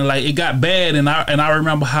weather, and like it got bad, and I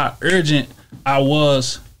remember how urgent I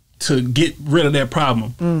was to get rid of that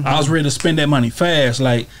problem. I was ready to spend that money fast,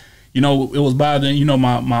 like. It was bothering,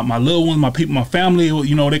 my little ones, my people, my family,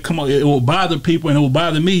 they come up, it would bother people and it would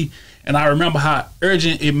bother me. And I remember how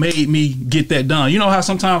urgent it made me get that done. You know how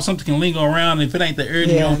sometimes something can linger around and if it ain't that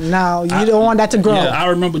urgent. You don't want that to grow. Yeah,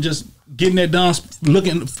 I remember just getting that done,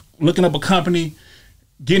 looking up a company,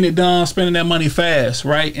 getting it done, spending that money fast,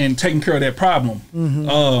 right? And taking care of that problem.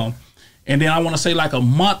 And then I want to say like a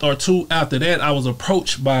month or two after that, I was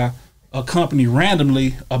approached by a company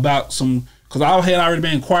randomly about some, because I had already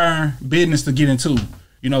been inquiring business to get into,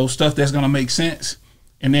 stuff that's going to make sense.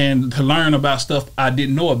 And then to learn about stuff I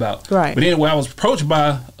didn't know about. Right. But anyway, I was approached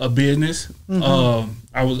by a business. I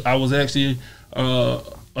was actually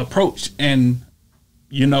approached. And,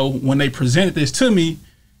 when they presented this to me,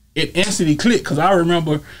 it instantly clicked. Because I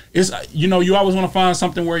remember, it's you always want to find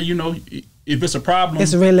something where, if it's a problem.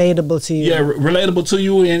 It's relatable to you. Yeah, relatable to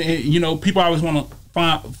you. And people always want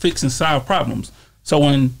to fix and solve problems. So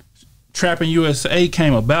when Trapping USA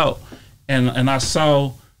came about, and I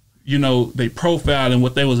saw, they profiled and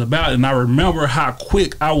what they was about, and I remember how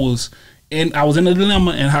quick I was in a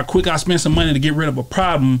dilemma, and how quick I spent some money to get rid of a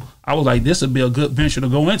problem. I was like, this would be a good venture to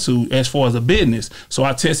go into as far as a business. So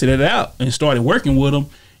I tested it out and started working with them,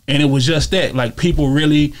 and it was just that, like we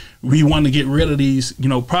wanted to get rid of these,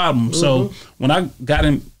 problems. So when I got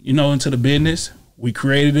into the business, we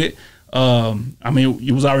created it.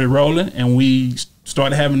 It was already rolling, and we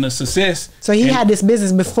started having the success. So he had this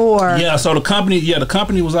business before. Yeah, so the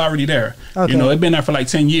company was already there. Okay. It'd been there for like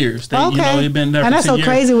 10 years. It'd been there and for that's 10 so years.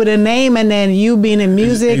 crazy with a name and then you being in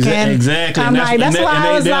music. Exactly. I'm like, that's why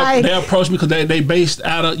I was like. They approached me because they based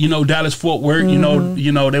out of, Dallas, Fort Worth.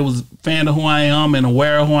 They was fan of who I am and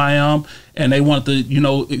aware of who I am. And they want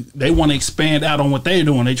they want to expand out on what they're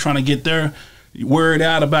doing. They trying to get their word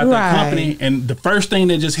out about their company. And the first thing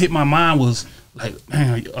that just hit my mind was, like,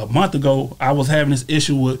 man, a month ago, I was having this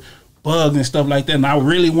issue with bugs and stuff like that, and I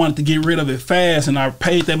really wanted to get rid of it fast, and I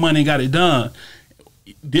paid that money and got it done.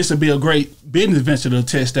 This would be a great business venture to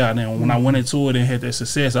test out. And when I went into it and had that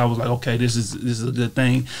success, I was like, okay, this is a good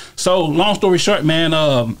thing. So, long story short, man,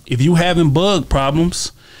 if you having bug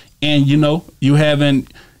problems and, you having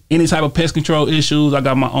any type of pest control issues, I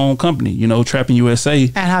got my own company, Trapping USA.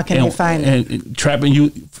 And how can they find it? And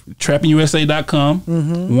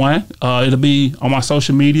trappingusa.com. One, it'll be on my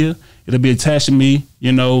social media. It'll be attached to me.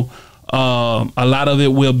 A lot of it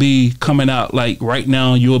will be coming out. Like right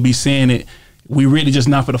now, you will be seeing it. We really just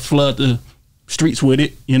not for to flood the streets with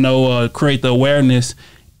it. Create the awareness,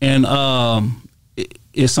 and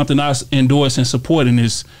it's something I endorse and support, and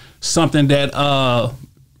it's something that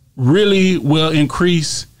really will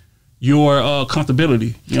increase your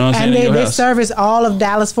comfortability. You know what I'm saying? And they service all of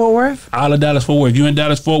Dallas-Fort Worth? All of Dallas-Fort Worth. If you're in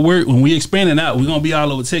Dallas-Fort Worth, when we expanding out, we're going to be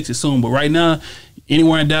all over Texas soon. But right now,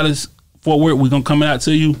 anywhere in Dallas-Fort Worth, we're going to come out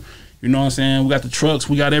to you. You know what I'm saying? We got the trucks.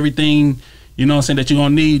 We got everything, that you're going to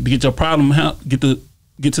need to get your problem, get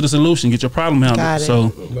to the solution, get your problem handled.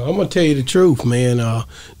 So I'm going to tell you the truth, man.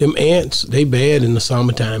 Them ants, they bad in the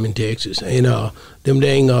summertime in Texas. And them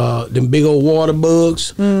big old water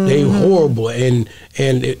bugs, they horrible. And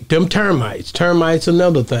them termites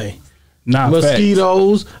another thing.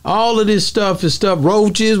 Mosquitoes, all of this stuff is stuff,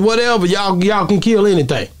 roaches, whatever. Y'all can kill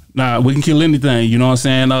anything. We can kill anything. You know what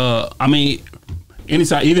I'm saying?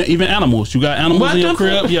 Anytime, even animals. You got animals in your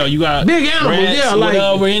crib. Yeah, you got big animals. Rats,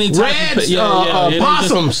 whatever, any type rats, of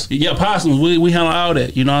possums. Possums. We handle all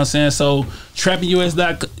that. You know what I'm saying? So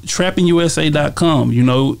trappingusa.com.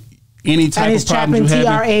 Any type of problem you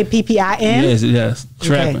have. TRAPPIN? Yes.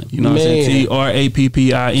 Trapping. Okay. You know what I'm saying?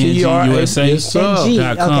 TRAPPING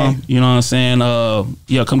USA.com. You know what I'm saying?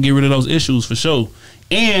 Come get rid of those issues for sure.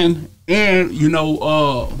 And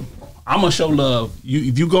I'm gonna show love.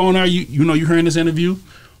 If you go on there, you hearing this interview,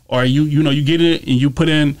 or you get it and you put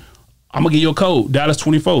in, I'm gonna give you a code,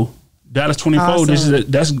 Dallas24. Dallas24. Awesome.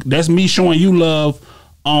 That's me showing you love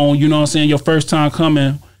on, what I'm saying, your first time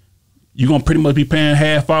coming. You're gonna pretty much be paying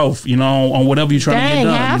half off, on whatever you're trying to get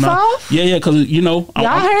done. Half off? Yeah, because Y'all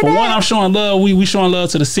heard that? I'm showing love. We showing love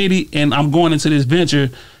to the city, and I'm going into this venture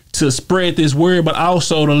to spread this word, but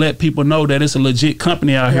also to let people know that it's a legit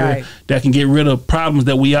company out here that can get rid of problems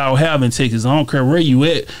that we all have in Texas. I don't care where you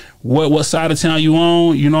at, what side of town you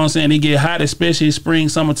on, you know what I'm saying? It get hot, especially spring,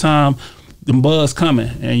 summertime, the buzz coming.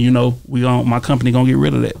 And you know, my company gonna get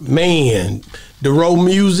rid of that. Man, Dorrough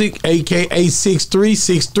Music, aka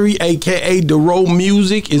 6363, aka Dorrough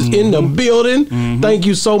Music is in the building. Thank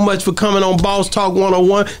you so much for coming on Boss Talk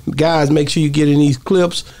 101. Guys, make sure you get in these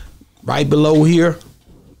clips right below here.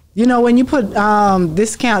 You know, when you put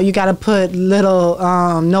discount, you got to put little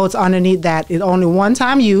notes underneath that. It's only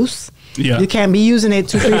one-time use. Yeah. You can't be using it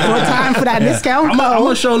 2, 3, 4 times for that discount code. I'm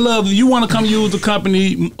going to show love. If you want to come use the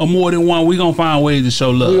company or more than one, we're going to find ways to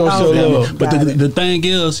show love. We're going to show love. But the thing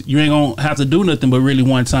is, you ain't going to have to do nothing but really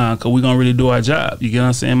one time, because we're going to really do our job. You get what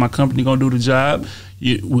I'm saying? My company going to do the job.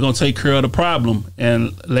 We're gonna take care of the problem,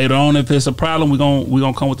 and later on, if it's a problem, we're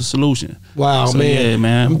gonna come with the solution. Wow, so, man! Yeah,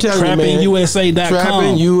 man. I'm telling you, man.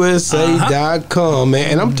 TrappingUSA.com. TrappingUSA.com, man.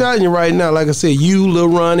 And I'm telling you right now, like I said, you, Lil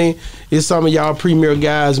Ronnie, it's some of y'all premier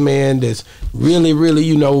guys, man. That's really, really,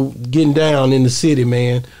 you know, getting down in the city,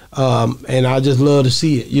 man. And I just love to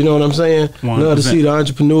see it. You know what I'm saying? 100%. Love to see the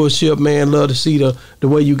entrepreneurship, man. Love to see the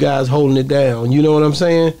way you guys holding it down. You know what I'm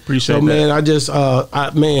saying? Appreciate so, man, I just,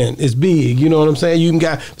 man, it's big. You know what I'm saying? You can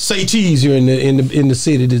got Say Cheese here in the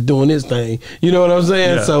city that's doing this thing. You know what I'm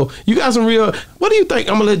saying? Yeah. So you got some real. What do you think?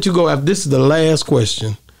 I'm gonna let you go after this is the last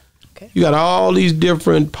question. Okay. You got all these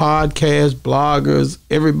different podcasts, bloggers,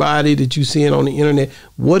 everybody that you seeing on the internet.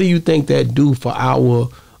 What do you think that do for our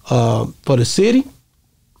for the city?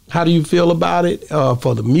 How do you feel about it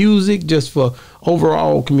for the music, just for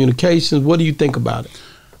overall communications? What do you think about it?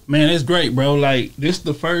 Man, it's great, bro. Like, this is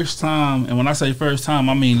the first time, and when I say first time,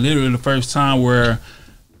 I mean literally the first time where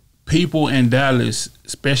people in Dallas,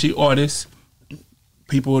 especially artists,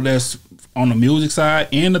 people that's on the music side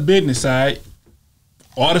and the business side,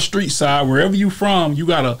 or the street side, wherever you from, you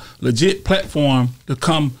got a legit platform to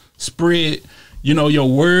come spread, you know, your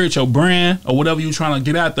word, your brand, or whatever you're trying to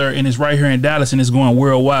get out there, and it's right here in Dallas, and it's going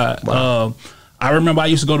worldwide. Wow. I remember I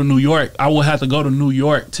used to go to New York. I would have to go to New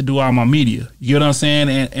York to do all my media. You get what I'm saying?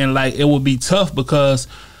 And like, it would be tough because,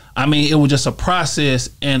 I mean, it was just a process,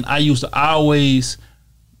 and I used to always,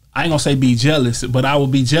 I ain't gonna say be jealous, but I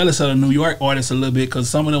would be jealous of the New York artists a little bit because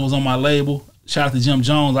some of them was on my label. Shout out to Jim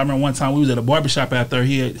Jones. I remember one time we was at a barbershop out there.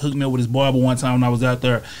 He had hooked me up with his barber one time when I was out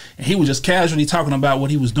there, and he was just casually talking about what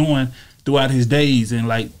he was doing throughout his days, and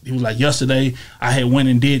like he was like, yesterday I had went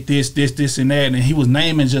and did this and that, and he was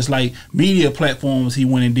naming just like media platforms he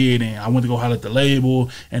went and did, and I went to go holler at the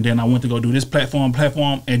label, and then I went to go do this platform,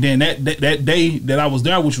 and then that day that I was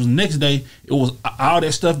there, which was the next day, it was all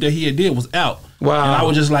that stuff that he had did was out. Wow. And I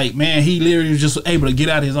was just like, man, he literally was just able to get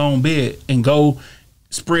out of his own bed and go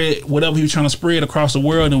spread whatever he was trying to spread across the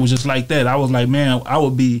world, and it was just like that. I was like, man, I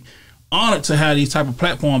would be honored to have these type of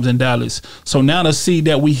platforms in Dallas. So now to see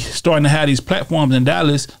that we starting to have these platforms in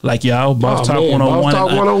Dallas, like y'all, Boss Talk 101. Boss Talk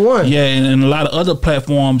 101. Yeah, and a lot of other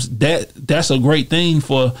platforms, that's a great thing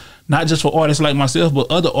for not just for artists like myself,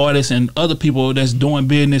 but other artists and other people that's doing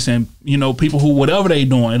business, and, you know, people who, whatever they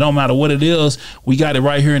doing, it don't matter what it is, we got it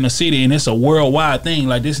right here in the city, and it's a worldwide thing.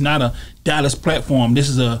 Like, this is not a Dallas platform. This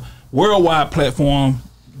is a worldwide platform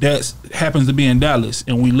that happens to be in Dallas,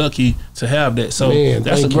 and we lucky to have that. So man,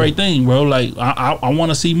 that's a great thing, bro. Like, I want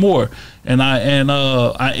to see more, and and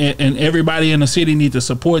everybody in the city need to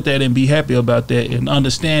support that and be happy about that and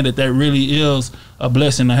understand that really is a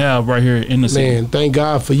blessing to have right here in the city. Man, thank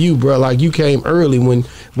God for you, bro. Like, you came early when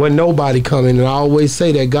nobody coming, and I always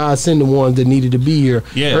say that God sent the ones that needed to be here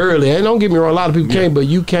early. And don't get me wrong, a lot of people came, but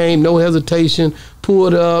you came, no hesitation,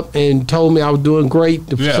 pulled up and told me I was doing great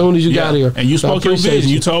as soon as you got here. And you spoke your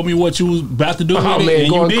vision. You told me what you was about to do with it, man, and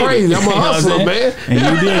going you did crazy. It. I'm a hustler, man. And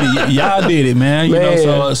you did it. Y'all did it, man. You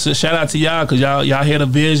know, so shout out to y'all, because y'all had a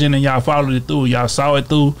vision and y'all followed it through. Y'all saw it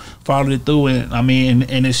through, followed it through, and I mean,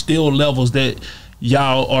 and it's still levels that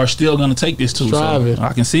y'all are still gonna take this to. So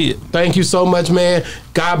I can see it. Thank you so much, man.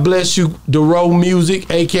 God bless you. Dorrough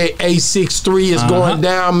Music, aka 63, is going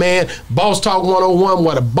down, man. Boss Talk 101,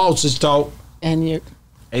 where the bosses talk. And you,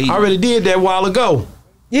 I already did that a while ago.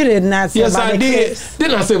 You did not say yes, about I the did. clips.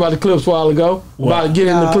 Didn't I say about the clips a while ago? What? About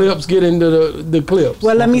getting the clips, get into the clips.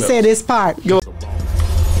 Well, let me say this part. Go